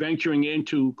going to be venturing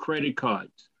into credit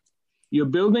cards. You're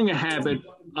building a habit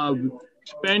of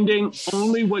spending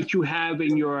only what you have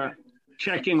in your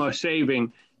checking or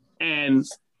saving, and,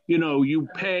 you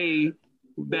pay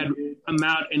that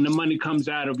amount and the money comes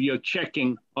out of your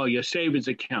checking or your savings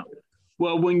account.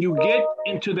 Well, when you get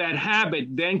into that habit,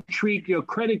 then treat your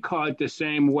credit card the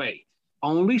same way.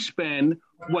 Only spend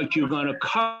what you're going to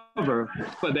cover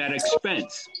for that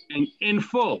expense and in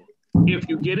full. If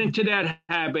you get into that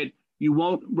habit, you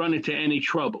won't run into any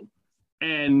trouble.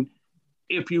 And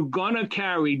if you're going to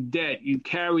carry debt, you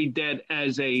carry debt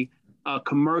as a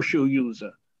commercial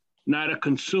user, not a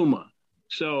consumer.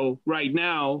 So right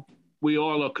now, we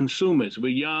all are consumers. We're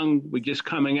young, we're just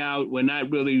coming out, we're not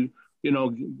really,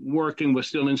 working, we're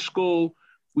still in school.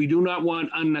 We do not want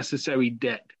unnecessary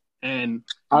debt. And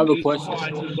I have a it's question.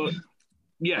 hard to look-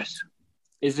 Yes.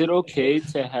 Is it okay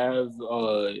to have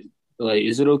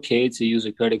is it okay to use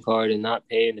a credit card and not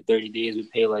pay in the 30 days, but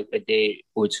pay like a day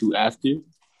or two after?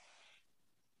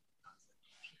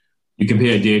 You can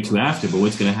pay a day or two after, but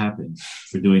what's going to happen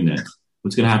for doing that?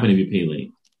 What's going to happen if you pay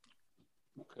late?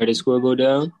 Credit score go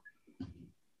down?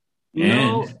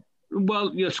 No.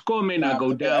 Well, your score may not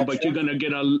go down, but you're going to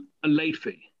get a late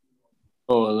fee.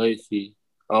 Oh, a late fee.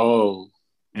 Oh.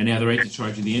 And they have the right to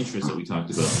charge you the interest that we talked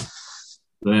about.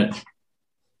 But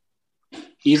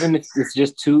even if it's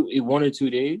just 1 or 2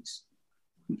 days?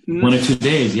 1 or 2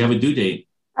 days, you have a due date.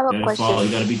 I have a question.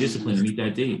 You got to be disciplined to meet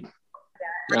that date.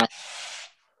 Yeah.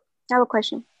 I have a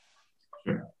question.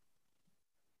 Sure.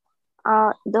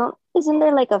 Isn't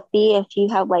there like a fee if you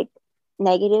have like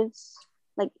negatives,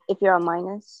 like if you're a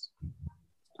minus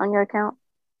on your account?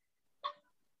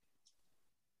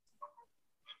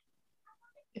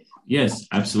 Yes,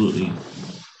 absolutely. Do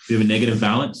you have a negative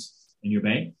balance in your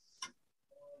bank?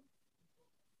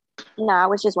 No, I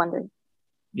was just wondering.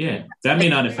 Yeah, that may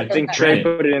not affect. I think Trey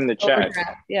put it in the chat.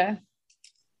 Yeah.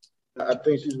 I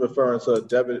think she's referring to a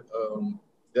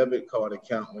debit card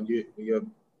account when your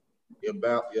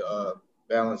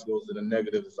balance goes to the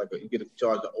negative. It's like you get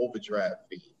charged an overdraft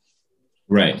fee.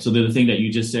 Right. So the thing that you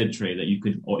just said, Trey, that you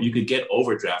could get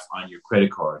overdraft on your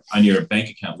credit card, on your bank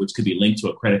account, which could be linked to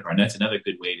a credit card. And that's another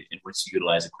good way in which to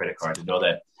utilize a credit card, to know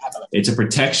that it's a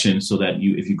protection so that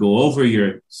if you go over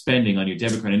your spending on your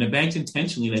debit card, and the banks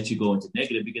intentionally let you go into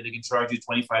negative because they can charge you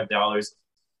 $25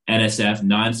 NSF,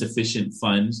 non-sufficient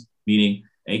funds, meaning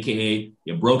AKA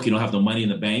you're broke, you don't have no money in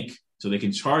the bank, so they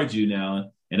can charge you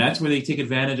now. And that's where they take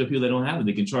advantage of people that don't have it.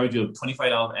 They can charge you a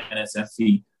 $25 NSF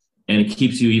fee, and it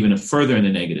keeps you even further in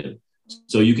the negative.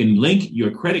 So you can link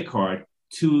your credit card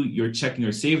to your checking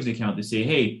or savings account to say,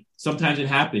 hey, sometimes it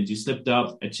happens. You slipped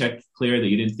up, a check cleared that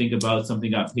you didn't think about,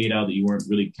 something got paid out that you weren't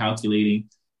really calculating.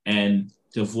 And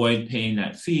to avoid paying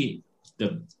that fee,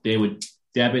 they would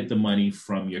debit the money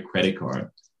from your credit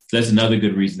card. So that's another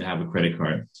good reason to have a credit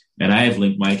card. And I have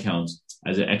linked my accounts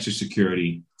as an extra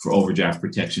security for overdraft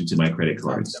protection to my credit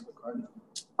cards.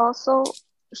 Also,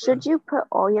 should you put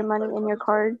all your money in your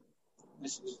card?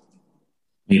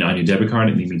 You know, on your debit card,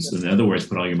 it means, in other words,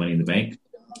 put all your money in the bank.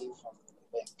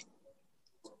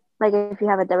 Like if you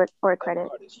have a debit or a credit.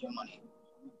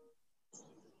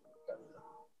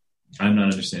 I'm not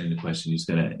understanding the question.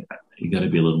 You gotta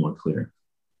be a little more clear.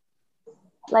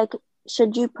 Like,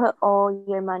 should you put all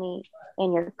your money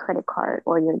in your credit card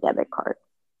or your debit card?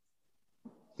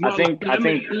 Well, let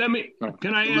me.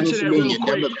 Can I answer that real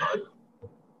quick?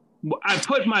 I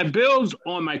put my bills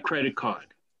on my credit card.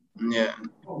 Yeah.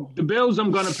 The bills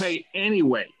I'm going to pay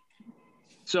anyway.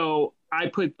 So I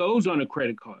put those on a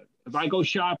credit card. If I go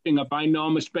shopping, if I know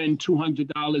I'm going to spend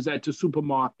 $200 at the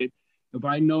supermarket, if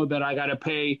I know that I got to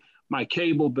pay my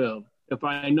cable bill, if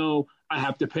I know I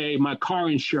have to pay my car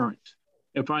insurance,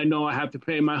 if I know I have to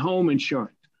pay my home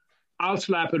insurance, I'll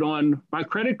slap it on my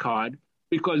credit card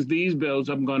because these bills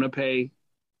I'm going to pay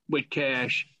with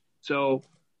cash. So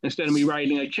instead of me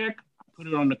writing a check, I put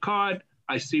it on the card.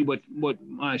 I see what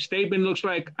my statement looks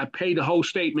like. I pay the whole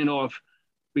statement off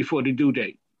before the due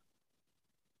date.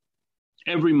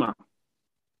 Every month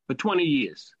for 20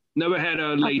 years. Never had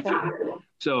a late fee.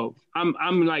 So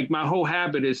I'm like, my whole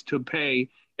habit is to pay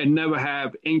and never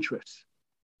have interest.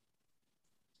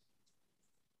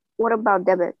 What about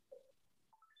debit?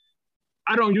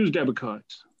 I don't use debit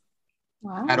cards.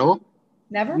 Wow. At all?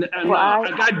 Never? I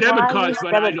got debit cards,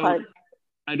 but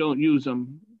I don't use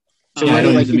them. So where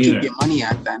do you keep your money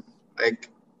at then? Like,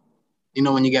 you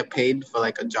know, when you get paid for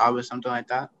like a job or something like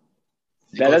that?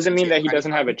 That doesn't mean that he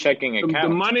doesn't have a checking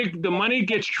account. The money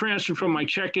gets transferred from my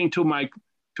checking to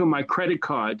my credit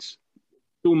cards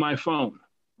through my phone.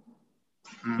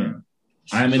 Mm.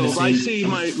 So if I see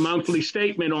my monthly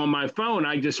statement on my phone,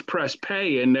 I just press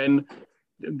pay, and then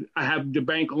I have the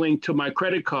bank linked to my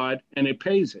credit card, and it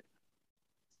pays it.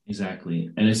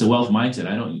 Exactly, and it's a wealth mindset.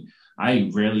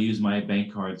 I rarely use my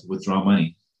bank card to withdraw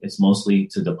money. It's mostly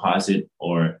to deposit,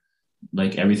 or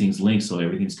like everything's linked, so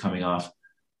everything's coming off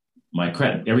my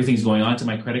credit. Everything's going onto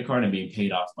my credit card and being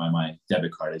paid off by my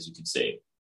debit card, as you can say,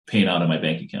 paying out of my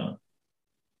bank account.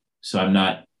 So I'm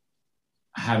not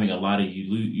having a lot of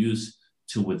use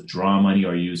to withdraw money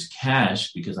or use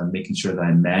cash, because I'm making sure that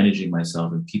I'm managing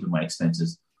myself and keeping my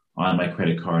expenses on my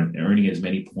credit card, and earning as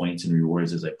many points and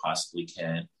rewards as I possibly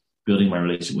can, building my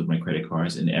relationship with my credit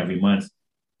cards, and every month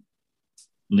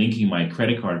linking my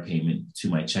credit card payment to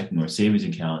my checking or savings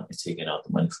account and taking out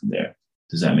the money from there.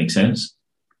 Does that make sense?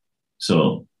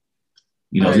 So,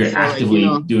 if you're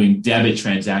actively doing debit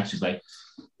transactions, like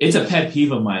It's a pet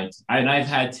peeve of mine. I've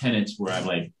had tenants where I'm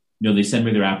like, they send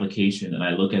me their application and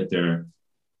I look at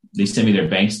they send me their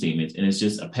bank statements, and it's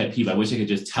just a pet peeve. I wish I could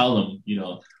just tell them,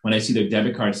 when I see their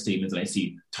debit card statements and I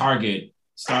see Target,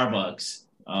 Starbucks,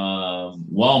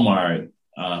 Walmart,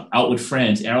 out with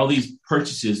friends, and all these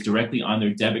purchases directly on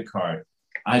their debit card,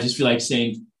 I just feel like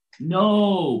saying,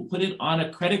 no, put it on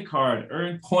a credit card,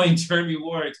 earn points, earn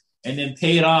rewards, and then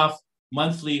pay it off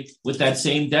monthly with that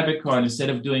same debit card instead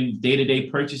of doing day-to-day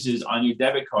purchases on your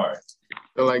debit card.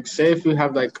 So like, say if you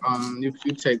have like, if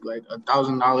you take like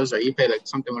 $1,000 or you pay like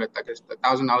something with like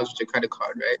 $1,000 with your credit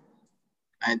card, right?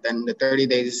 And then the 30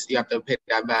 days you have to pay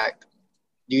that back.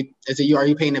 Are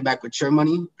you paying it back with your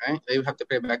money, right? So you have to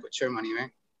pay it back with your money,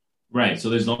 right? Right. So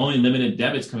there's only limited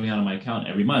debits coming out of my account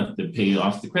every month to pay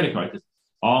off the credit card. Because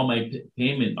all my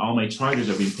all my charges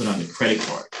are being put on the credit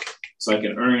card. So I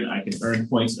can earn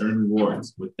points, earn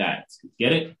rewards with that.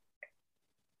 Get it?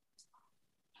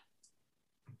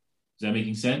 Is that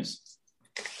making sense?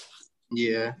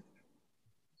 Yeah.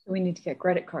 So we need to get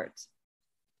credit cards.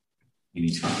 You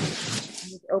need to get credit cards.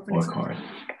 You need to open or a card.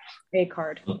 A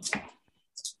card.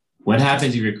 What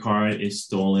happens if your card is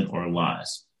stolen or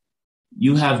lost?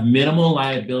 You have minimal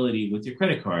liability with your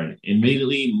credit card.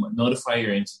 Immediately notify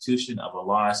your institution of a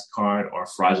lost card or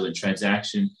fraudulent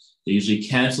transaction. They usually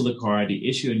cancel the card, they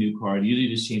issue a new card, usually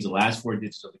just change the last 4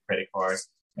 digits of the credit card,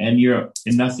 and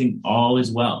all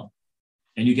is well.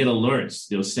 And you get alerts.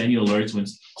 They'll send you alerts when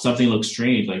something looks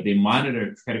strange. Like they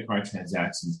monitor credit card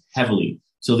transactions heavily.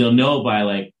 So they'll know by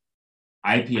like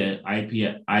IP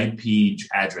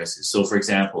addresses. So for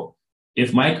example,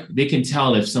 they can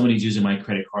tell if somebody's using my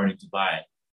credit card in Dubai,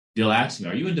 they'll ask me,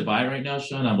 are you in Dubai right now,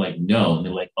 Sean? I'm like, no. And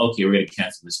they're like, okay, we're going to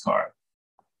cancel this card.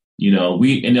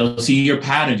 And they'll see your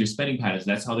patterns, your spending patterns.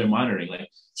 That's how they're monitoring. Like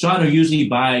Sean usually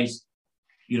buys,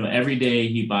 every day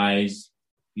he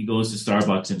goes to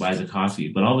Starbucks and buys a coffee,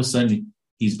 but all of a sudden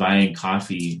he's buying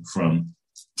coffee from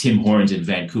Tim Hortons in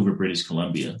Vancouver, British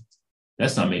Columbia.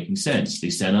 That's not making sense. They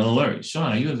send an alert.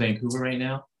 Sean, are you in Vancouver right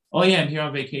now? Oh yeah, I'm here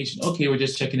on vacation. Okay, we're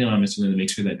just checking in on Mr. Lin to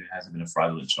make sure that there hasn't been a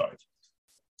fraudulent charge.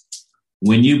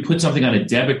 When you put something on a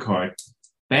debit card,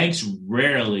 banks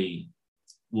rarely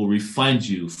will refund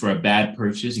you for a bad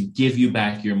purchase and give you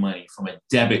back your money from a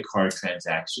debit card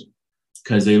transaction.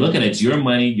 Because they look at it, it's your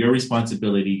money, your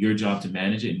responsibility, your job to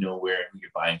manage it and know where and who you're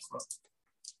buying from.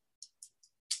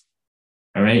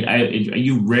 All right?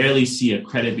 You rarely see a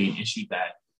credit being issued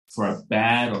back for a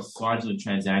bad or fraudulent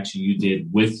transaction you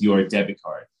did with your debit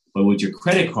card. But with your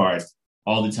credit card,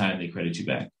 all the time they credit you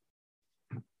back.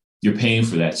 You're paying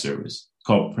for that service. It's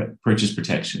called purchase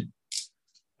protection.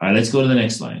 All right, let's go to the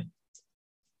next line.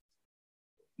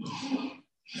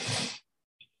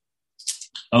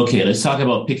 Okay, let's talk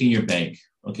about picking your bank.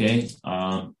 Okay,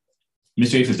 Mr.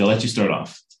 Afif, I'll let you start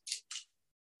off.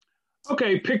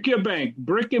 Okay, pick your bank.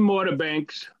 Brick and mortar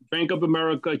banks, Bank of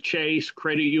America, Chase,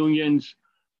 credit unions,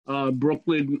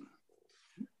 Brooklyn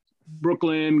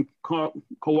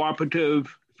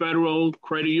Cooperative, Federal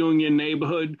Credit Union,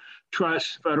 Neighborhood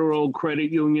Trust, Federal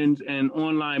Credit Unions, and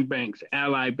online banks,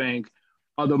 Ally Bank,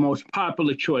 are the most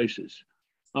popular choices.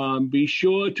 Be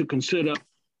sure to consider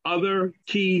other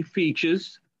key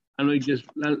features.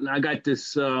 I got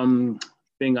this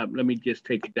thing up. Let me just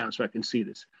take it down so I can see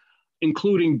this.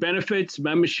 Including benefits,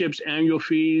 memberships, annual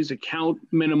fees, account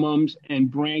minimums,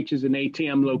 and branches and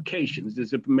ATM locations.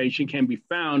 This information can be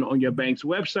found on your bank's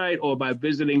website or by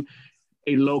visiting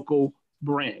a local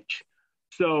branch.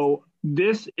 So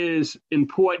this is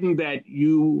important that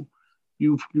you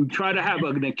try to have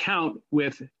an account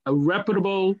with a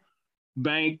reputable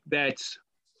bank that's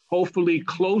hopefully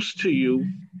close to you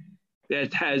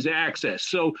that has access.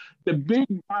 So the big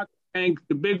bank,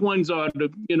 the big ones are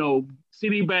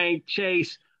Citibank,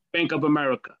 Chase, Bank of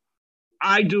America.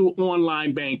 I do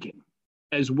online banking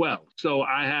as well. So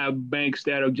I have banks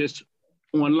that are just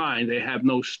online. They have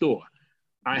no store.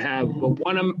 I have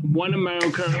One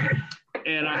America,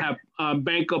 and I have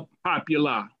Banco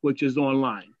Popular, which is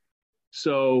online.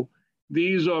 So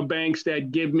these are banks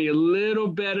that give me a little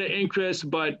better interest,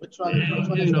 but which one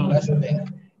is the best bank?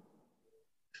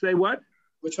 Say what?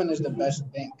 Which one is the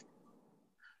best bank?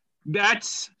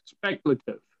 That's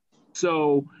speculative.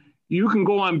 So you can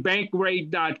go on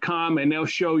bankrate.com and they'll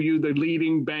show you the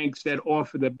leading banks that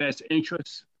offer the best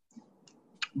interest.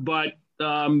 But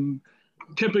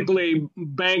typically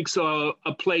banks are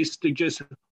a place to just,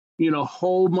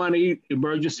 hold money,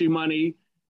 emergency money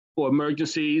for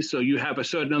emergencies. So you have a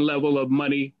certain level of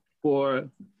money for,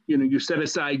 you set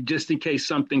aside just in case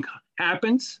something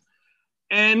happens.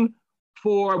 And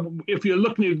if you're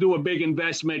looking to do a big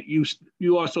investment,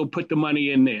 you also put the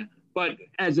money in there. But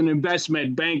as an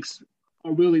investment, banks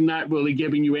are really not really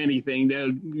giving you anything.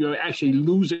 You're actually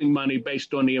losing money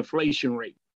based on the inflation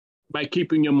rate by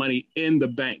keeping your money in the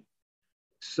bank.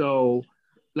 So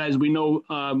as we know,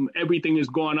 everything is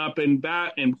going up in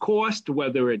cost,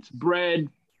 whether it's bread,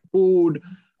 food,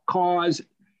 cars.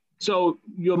 So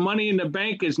your money in the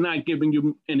bank is not giving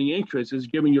you any interest. It's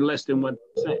giving you less than 1%.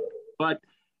 But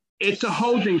it's a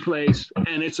holding place,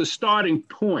 and it's a starting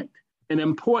point, an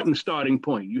important starting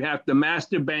point. You have to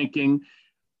master banking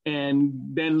and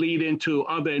then lead into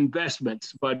other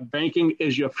investments. But banking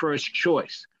is your first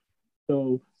choice.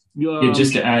 So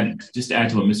just to add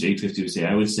to what Mr. 850 would say,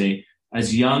 I would say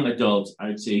as young adults, I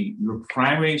would say your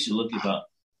primary should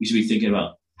be thinking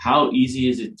about how easy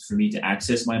is it for me to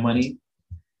access my money,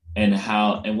 and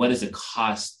what is the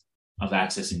cost of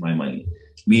accessing my money?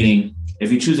 Meaning,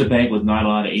 if you choose a bank with not a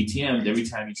lot of ATMs, every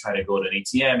time you try to go to an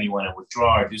ATM, you want to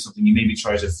withdraw or do something, you may be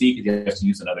charged a fee because you have to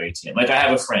use another ATM. Like I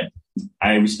have a friend,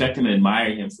 I respect him and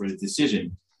admire him for his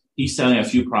decision. He's selling a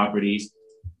few properties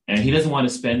and he doesn't want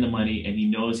to spend the money, and he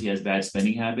knows he has bad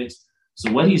spending habits.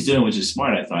 So what he's doing, which is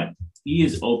smart, I thought, he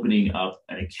is opening up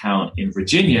an account in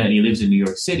Virginia, and he lives in New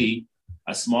York City,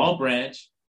 a small branch.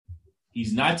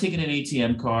 He's not taking an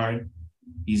ATM card.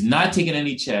 He's not taking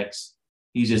any checks.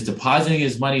 He's just depositing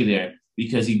his money there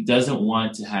because he doesn't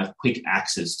want to have quick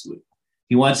access to it.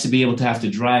 He wants to be able to have to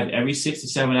drive every 6 to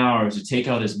 7 hours to take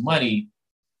out his money.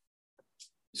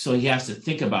 So he has to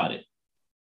think about it.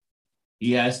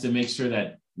 He has to make sure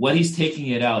that what he's taking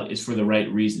it out is for the right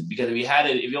reason. Because if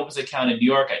he opens an account in New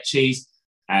York at Chase,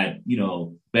 at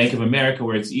Bank of America,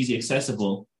 where it's easy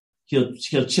accessible, he'll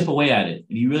chip away at it.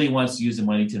 And he really wants to use the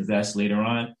money to invest later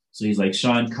on. So he's like,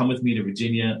 Sean, come with me to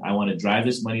Virginia. I want to drive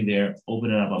this money there,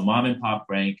 open it up a mom and pop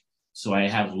bank so I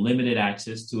have limited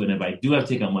access to it. And if I do have to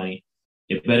take out money,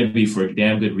 it better be for a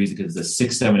damn good reason, because it's a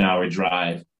 6-7 hour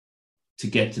drive to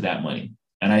get to that money.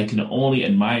 And I can only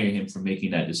admire him for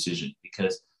making that decision,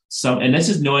 because and this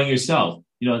is knowing yourself.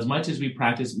 As much as we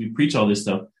preach all this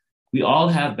stuff, we all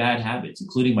have bad habits,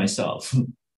 including myself.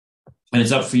 And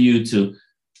it's up for you to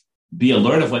be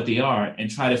alert of what they are and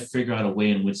try to figure out a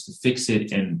way in which to fix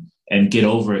it and get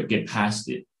over it, get past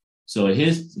it. So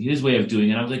his way of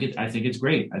doing it, I was like, I think it's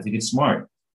great. I think it's smart,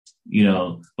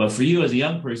 but for you as a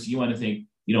young person, you want to think,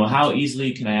 how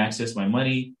easily can I access my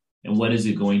money, and what is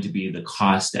it going to be the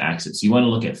cost to access? So you want to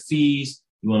look at fees,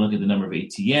 you want to look at the number of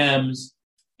ATMs,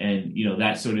 and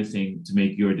that sort of thing to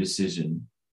make your decision.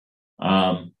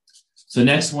 So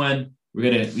next one, we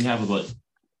have about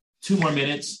 2 more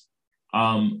minutes.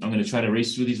 I'm going to try to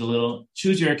race through these a little.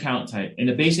 Choose your account type. And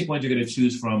the basic ones you're going to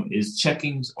choose from is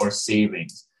checkings or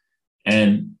savings.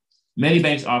 And many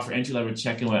banks offer entry-level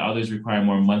checking, while others require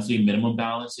more monthly minimum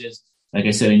balances. Like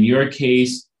I said, in your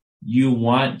case, you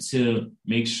want to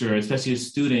make sure, especially as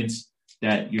students,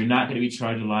 that you're not going to be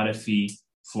charged a lot of fee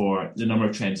for the number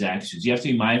of transactions. You have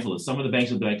to be mindful of some of the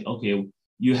banks will be like, okay,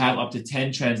 you have up to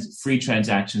 10 free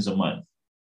transactions a month.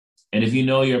 And if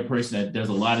you're a person that does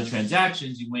a lot of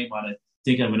transactions, you might want to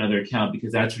think of another account,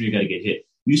 because that's where you're going to get hit.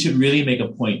 You should really make a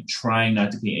point trying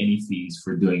not to pay any fees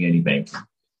for doing any banking.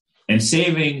 And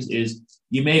savings is,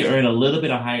 you may earn a little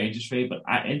bit of higher interest rate, but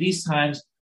in these times,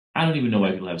 I don't even know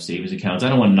why people have savings accounts. I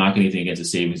don't want to knock anything against a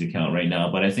savings account right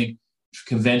now, but I think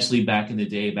conventionally back in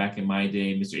my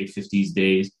day, Mr. 850's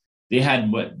days, they had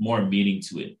more meaning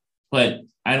to it. But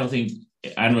I don't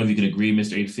know if you can agree,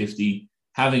 Mr. 850,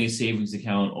 having a savings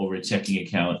account over a checking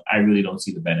account, I really don't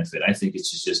see the benefit. I think you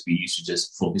should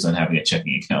just focus on having a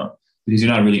checking account, because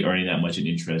you're not really earning that much in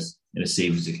interest in a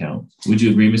savings account. Would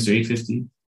you agree, Mr. 850?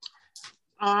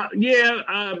 I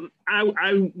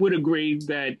would agree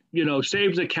that,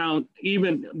 savings account,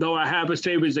 even though I have a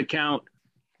savings account,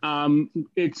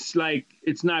 it's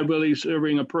not really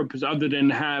serving a purpose other than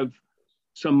have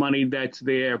some money that's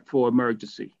there for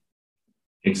emergency.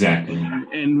 Exactly.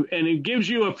 And it gives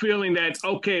you a feeling that,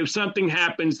 okay, if something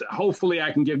happens, hopefully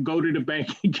I can go to the bank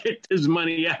and get this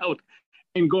money out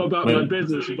and go about my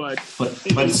business. But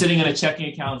sitting in a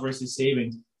checking account versus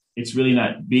savings, it's really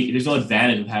not big. There's no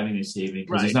advantage of having a savings.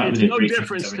 Right. There's not it's really no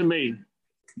difference to me.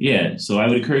 Yeah. So I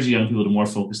would encourage young people to more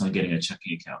focus on getting a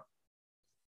checking account.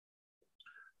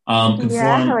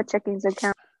 Yeah, I have a checking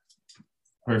account.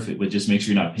 Perfect. But just make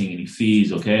sure you're not paying any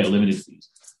fees, okay? Or limited fees.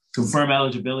 Confirm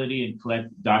eligibility and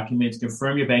collect documents.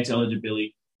 Confirm your bank's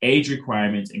eligibility, age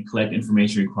requirements, and collect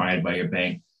information required by your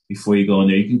bank before you go in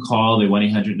there. You can call their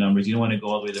 1-800 numbers. You don't want to go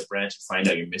all the way to the branch and find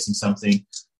out you're missing something.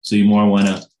 So you more want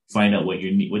to find out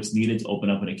what's needed to open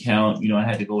up an account. I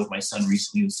had to go with my son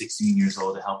recently, who was 16 years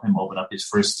old, to help him open up his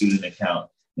first student account.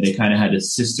 And they kind of had a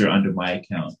sister under my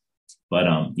account. But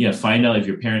find out if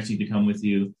your parents need to come with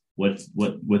you, what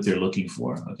they're looking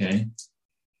for, okay?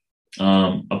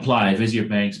 Apply. Visit your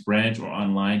bank's branch or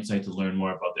online site to learn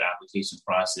more about the application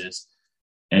process.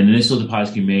 And initial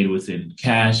deposit can be made within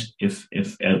cash if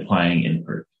applying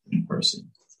in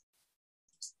person.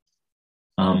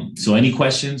 So any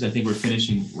questions? I think we're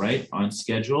finishing right on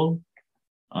schedule.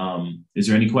 Is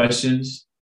there any questions?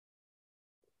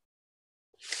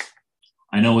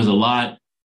 I know it was a lot.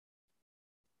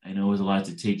 I know it was a lot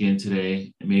to take in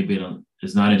today. It maybe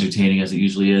it's not entertaining as it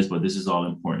usually is, but this is all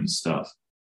important stuff.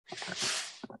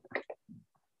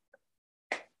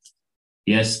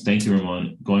 Yes, thank you,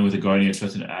 Ramon. Going with a guardian or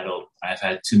trusted adult. I've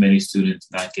had too many students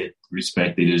not get the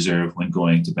respect they deserve when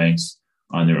going to banks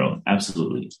on their own.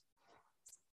 Absolutely.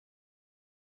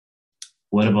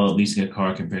 What about leasing a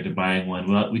car compared to buying one?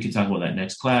 Well, we can talk about that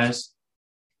next class.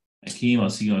 Akeem, I'll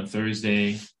see you on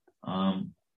Thursday.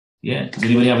 Yeah, does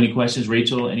anybody have any questions?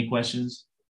 Rachel, any questions?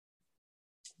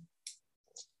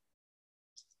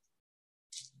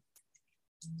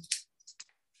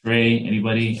 Trey,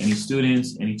 anybody? Any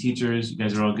students? Any teachers? You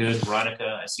guys are all good?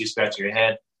 Veronica, I see you scratching your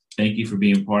head. Thank you for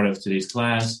being part of today's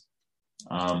class.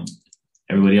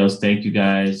 Everybody else, thank you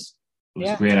guys. It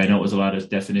was great. I know it was a lot of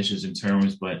definitions and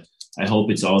terms, but I hope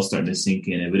it's all starting to sink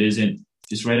in. If it isn't,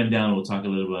 just write them down. We'll talk a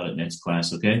little about it next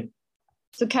class, okay?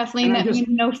 So Kathleen, that means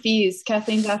no fees.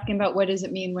 Kathleen's asking about what does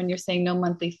it mean when you're saying no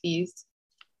monthly fees?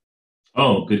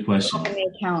 Oh, good question. On the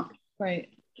account, right.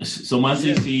 So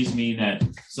monthly fees mean that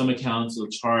some accounts will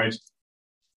charge,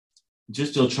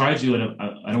 they'll charge you, I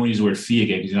don't want to use the word fee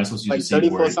again because you're not supposed to use the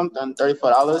same word.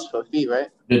 $34 for a fee, right?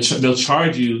 They'll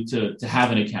charge you to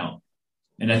have an account,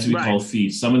 and that's what we call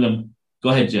fees. Some of them, go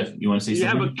ahead, Jeff. You want to say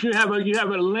something? You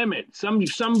have a limit.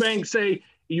 Some banks say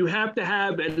you have to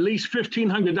have at least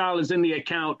 $1,500 in the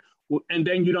account, and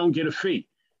then you don't get a fee.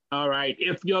 All right.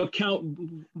 If your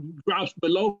account drops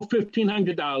below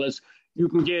 $1,500, you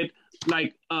can get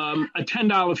like a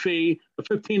 $10 fee, a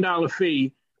 $15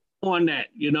 fee on that,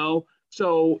 you know.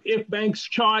 So if banks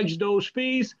charge those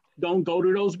fees, don't go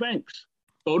to those banks.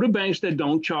 Go to banks that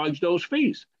don't charge those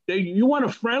fees. You want a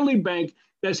friendly bank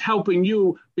that's helping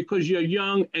you because you're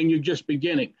young and you're just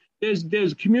beginning.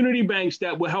 There's community banks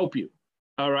that will help you.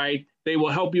 All right. They will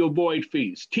help you avoid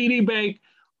fees. TD Bank,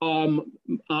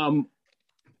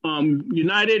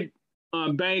 United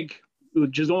Bank,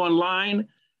 which is online.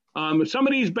 Some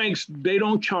of these banks, they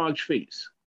don't charge fees,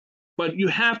 but you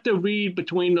have to read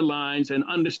between the lines and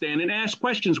understand and ask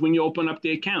questions when you open up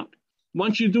the account.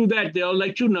 Once you do that, they'll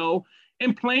let you know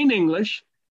in plain English,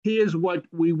 here's what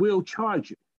we will charge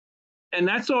you. And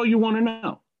that's all you want to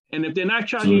know. And if they're not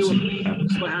charging you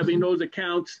for having those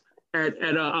accounts at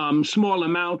a small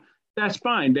amount, that's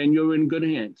fine. Then you're in good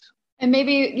hands. And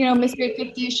maybe, you know, Mr.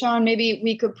 50, Sean, maybe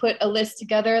we could put a list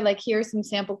together, like here's some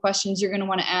sample questions you're going to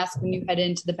want to ask when you head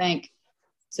into the bank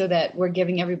so that we're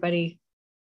giving everybody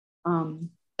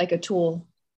like a tool.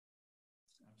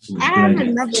 I have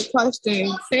another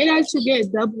question. Say that you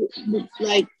get double,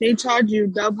 like they charge you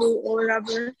double or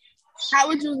whatever. How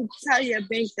would you tell your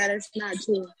bank that it's not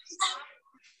true?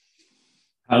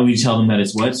 How do we tell them that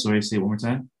it's what? Sorry, say it one more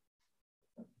time.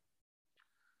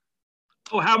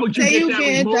 Oh, how would you say get you that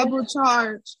get removed? double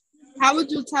charge? How would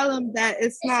you tell them that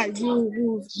it's not you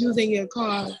who's using your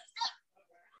card?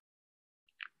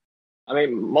 I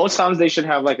mean, most times they should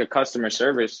have like a customer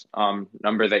service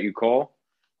number that you call,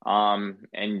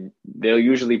 and they'll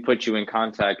usually put you in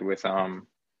contact with a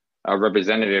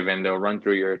representative, and they'll run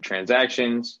through your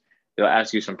transactions. They'll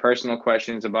ask you some personal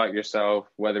questions about yourself,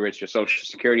 whether it's your social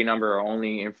security number or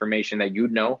only information that you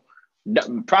know.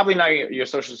 Probably not your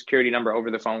social security number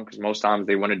over the phone, because most times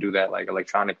they want to do that like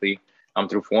electronically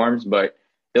through forms, but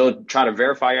they'll try to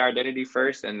verify your identity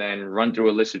first and then run through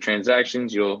a list of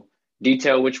transactions. You'll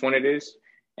detail which one it is,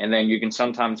 and then you can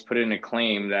sometimes put in a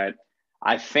claim that,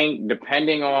 I think,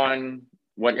 depending on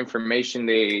what information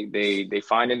they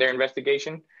find in their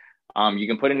investigation, you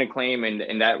can put in a claim,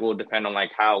 and that will depend on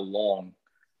like how long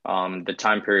the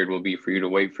time period will be for you to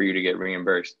wait for you to get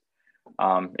reimbursed.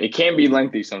 It can be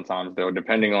lengthy sometimes, though,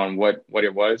 depending on what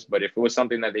it was. But if it was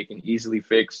something that they can easily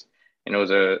fix and it was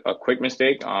a quick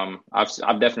mistake,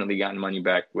 I've definitely gotten money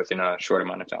back within a short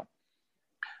amount of time.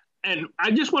 And I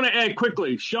just want to add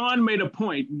quickly, Sean made a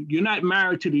point. You're not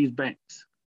married to these banks.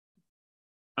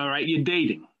 All right, you're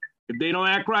dating. If they don't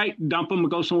act right, dump them and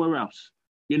go somewhere else.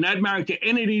 You're not married to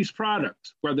any of these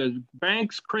products, whether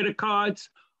banks, credit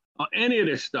cards, or any of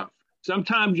this stuff.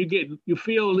 Sometimes you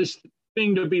feel this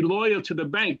thing to be loyal to the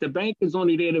bank. The bank is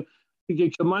only there to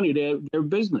get your money, their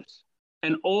business.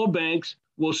 And all banks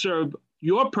will serve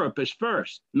your purpose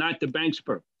first, not the bank's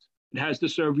purpose. It has to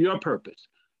serve your purpose.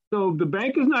 So if the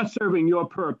bank is not serving your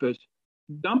purpose,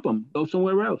 dump them, go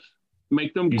somewhere else.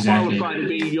 Make them qualify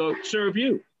to serve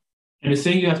you. And the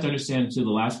thing you have to understand too, the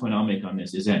last point I'll make on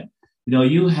this is that,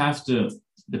 you have to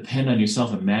depend on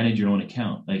yourself and manage your own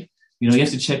account. Like, you have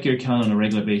to check your account on a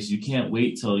regular basis. You can't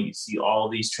wait till you see all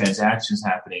these transactions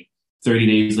happening 30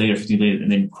 days later, 15 days later,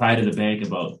 and then cry to the bank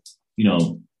about,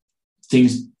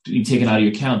 things being taken out of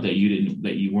your account that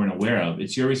you weren't aware of.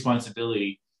 It's your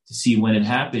responsibility to see when it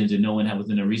happens and know when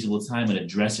within a reasonable time and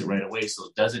address it right away so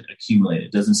it doesn't accumulate.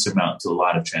 It doesn't surmount to a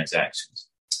lot of transactions.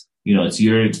 It's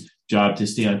your job to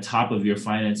stay on top of your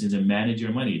finances and manage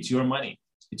your money. It's your money.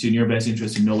 It's in your best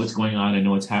interest to know what's going on and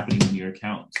know what's happening in your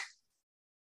account.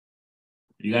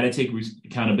 You got to take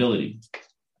accountability.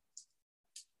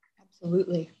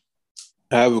 Absolutely.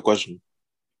 I have a question.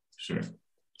 Sure.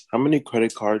 How many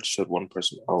credit cards should one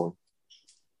person own?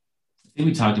 I think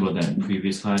we talked about that in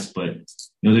previous class, but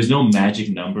there's no magic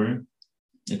number,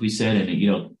 like we said, and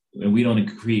and we don't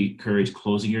encourage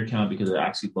closing your account because it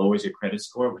actually lowers your credit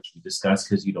score, which we discussed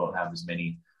because you don't have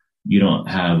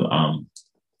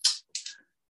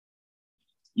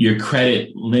your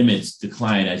credit limits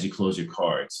decline as you close your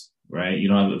cards, right? You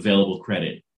don't have available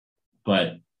credit,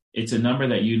 but it's a number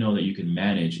that that you can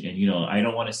manage. And, I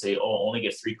don't want to say, only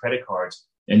get 3 credit cards.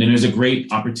 And then there's a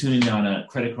great opportunity on a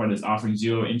credit card that's offering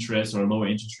 0 interest or lower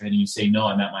interest rate. And you say, no,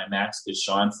 I'm at my max because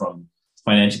Sean from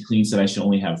Financial Clean said I should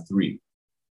only have 3.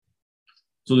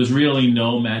 So there's really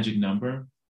no magic number,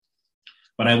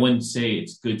 but I wouldn't say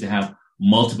it's good to have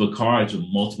multiple cards with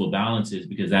multiple balances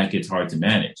because that gets hard to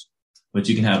manage. But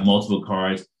you can have multiple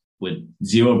cards with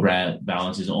 0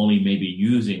 balances, only maybe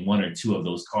using 1 or 2 of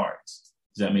those cards.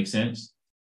 Does that make sense?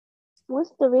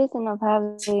 What's the reason of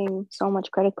having so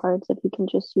much credit cards if you can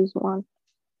just use 1?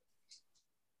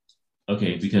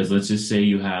 Okay, because let's just say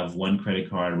you have 1 credit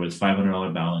card with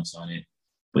 $500 balance on it,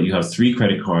 but you have 3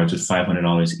 credit cards with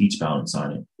 $500 each balance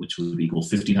on it, which would equal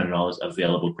 $1,500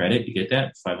 available credit. You get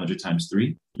that? 500 times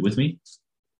 3. You with me?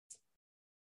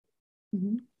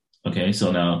 Mm-hmm. Okay,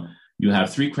 so now you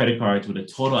have 3 credit cards with a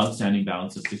total outstanding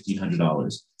balance of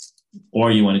 $1,500.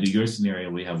 Or you want to do your scenario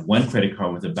where you have 1 credit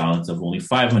card with a balance of only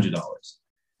 $500.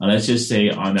 Now let's just say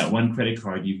on that 1 credit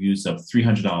card, you've used up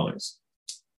 $300.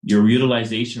 Your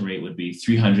utilization rate would be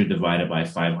 300 divided by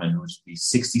 500, which would be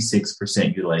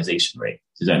 66% utilization rate.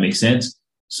 Does that make sense?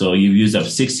 So you've used up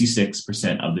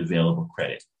 66% of the available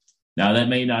credit. Now that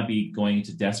may not be going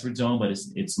into desperate zone, but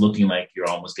it's looking like you're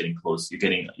almost getting close.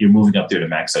 You're moving up there to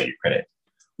max out your credit.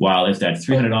 While if that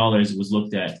 $300 was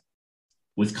looked at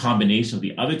with combination of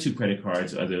the other 2 credit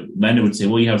cards, or the lender would say,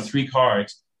 well, you have 3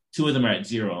 cards, 2 of them are at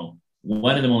 0.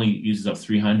 1 of them only uses up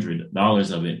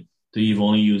 $300 of it. So you've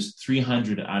only used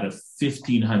 $300 out of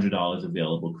 $1,500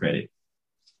 available credit.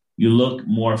 You look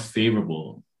more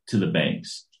favorable to the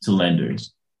banks, to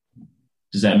lenders.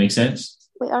 Does that make sense?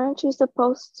 Wait, aren't you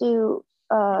supposed to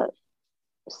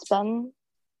spend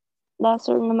that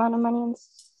certain amount of money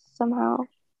somehow?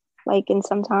 Like in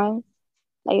some time?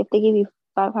 Like if they give you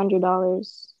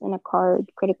 $500 in a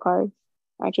credit card,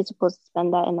 aren't you supposed to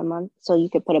spend that in a month so you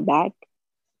could put it back?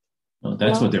 Well,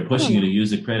 that's what they're pushing you to use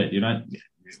the credit. We're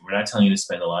not telling you to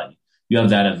spend a lot. You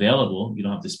have that available. You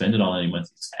don't have to spend it all any month.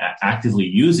 Actively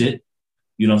use it.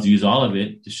 You don't have to use all of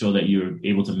it to show that you're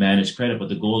able to manage credit. But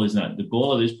the goal of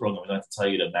this program is not to tell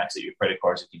you to max out your credit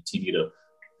cards and continue to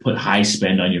put high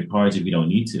spend on your cards if you don't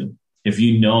need to. If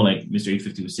you know, like Mr.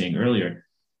 850 was saying earlier,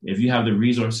 if you have the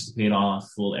resources to pay it all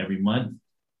off full every month,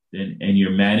 then and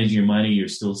you're managing your money, you're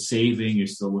still saving, you're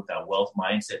still with that wealth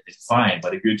mindset, it's fine.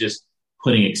 But if you're just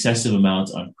putting excessive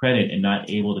amounts on credit and not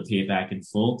able to pay it back in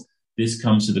full, this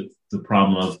comes to the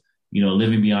problem of,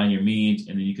 living beyond your means,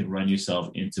 and then you can run yourself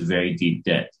into very deep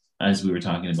debt, as we were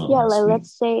talking about. Yeah,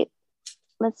 like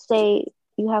let's say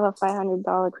you have a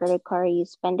 $500 credit card, you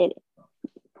spend it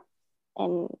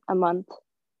in a month,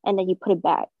 and then you put it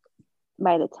back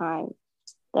by the time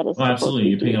that is. Oh, absolutely,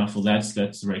 you're paying off full. That's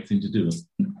the right thing to do.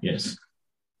 Yes.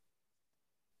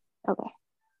 Okay.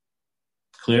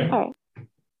 Clear? All right.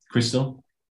 Crystal?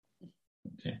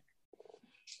 Okay.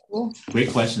 Cool.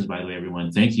 Great questions, by the way,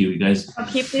 everyone. Thank you. You guys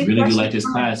really do like this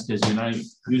class because you're not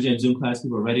usually in Zoom class,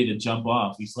 people are ready to jump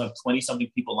off. We still have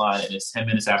 20-something people on, and it's 10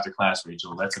 minutes after class,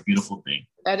 Rachel. That's a beautiful thing.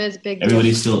 That is big.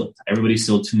 Everybody's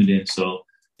still tuned in. So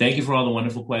thank you for all the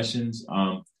wonderful questions.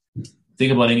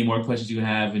 Think about any more questions you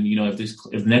have. And,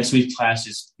 if next week's class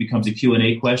just becomes a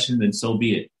Q&A question, then so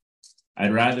be it.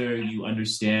 I'd rather you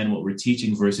understand what we're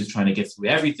teaching versus trying to get through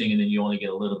everything, and then you only get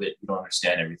a little bit, you don't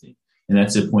understand everything. And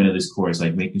that's the point of this course,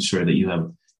 like making sure that you have,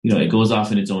 it goes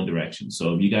off in its own direction.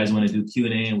 So if you guys want to do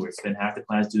Q&A and we're spend half the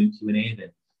class doing Q&A, then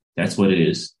that's what it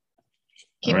is.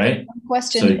 All right?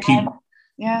 Questions.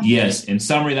 Yes. In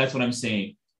summary, that's what I'm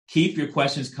saying. Keep your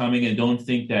questions coming, and don't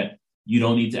think that you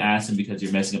don't need to ask them because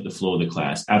you're messing up the flow of the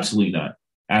class. Absolutely not.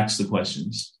 Ask the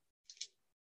questions.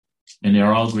 And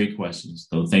they're all great questions.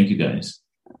 So thank you guys.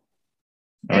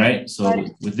 All right. So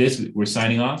with this, we're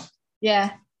signing off.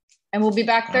 Yeah. And we'll be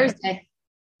back Thursday.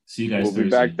 See you guys Thursday. We'll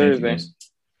be back Thursday.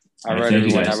 All right,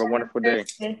 everyone. Have a wonderful day.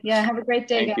 Yeah. Have a great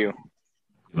day. Thank you.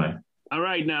 Bye. All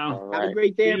right, now. All right. Have a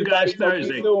great day, See you guys everybody.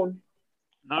 Thursday. Soon.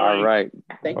 All right.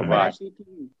 Thank you, Bye-bye. Ashley.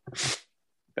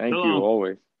 Thank Hello. you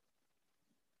always.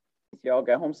 Y'all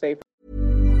get home safe.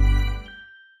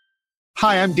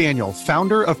 Hi, I'm Daniel,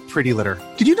 founder of Pretty Litter.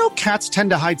 Did you know cats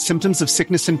tend to hide symptoms of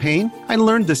sickness and pain? I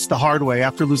learned this the hard way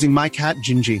after losing my cat,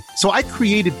 Gingy. So I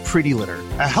created Pretty Litter,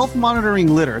 a health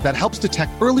monitoring litter that helps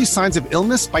detect early signs of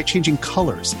illness by changing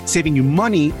colors, saving you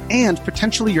money and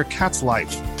potentially your cat's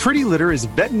life. Pretty Litter is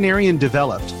veterinarian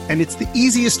developed, and it's the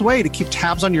easiest way to keep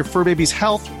tabs on your fur baby's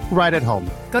health right at home.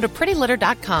 Go to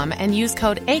prettylitter.com and use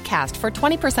code ACAST for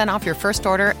 20% off your first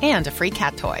order and a free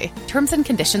cat toy. Terms and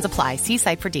conditions apply. See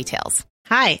site for details.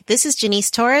 Hi, this is Janice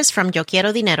Torres from Yo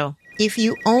Quiero Dinero. If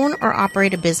you own or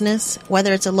operate a business,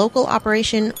 whether it's a local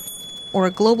operation or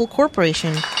a global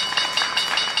corporation,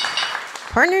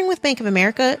 partnering with Bank of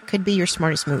America could be your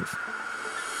smartest move.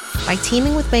 By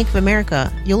teaming with Bank of America,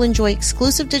 you'll enjoy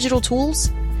exclusive digital tools,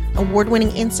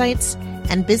 award-winning insights,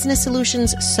 and business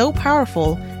solutions so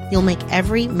powerful you'll make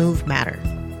every move matter.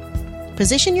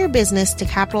 Position your business to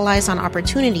capitalize on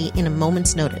opportunity in a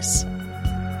moment's notice.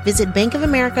 Visit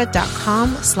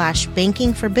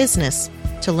bankofamerica.com/banking for business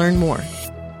to learn more.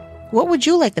 What would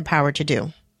you like the power to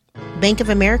do? Bank of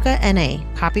America N.A.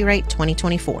 Copyright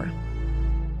 2024.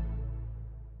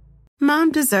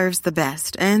 Mom deserves the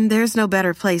best, and there's no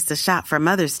better place to shop for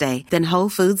Mother's Day than Whole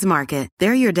Foods Market.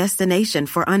 They're your destination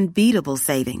for unbeatable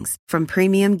savings, from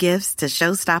premium gifts to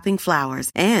show-stopping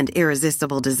flowers and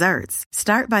irresistible desserts.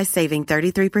 Start by saving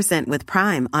 33% with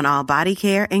Prime on all body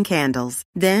care and candles.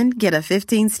 Then get a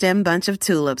 15-stem bunch of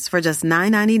tulips for just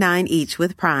 $9.99 each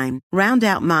with Prime. Round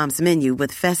out Mom's menu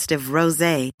with festive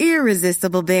rosé,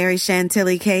 irresistible berry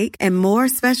chantilly cake, and more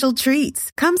special treats.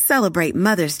 Come celebrate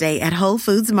Mother's Day at Whole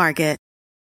Foods Market.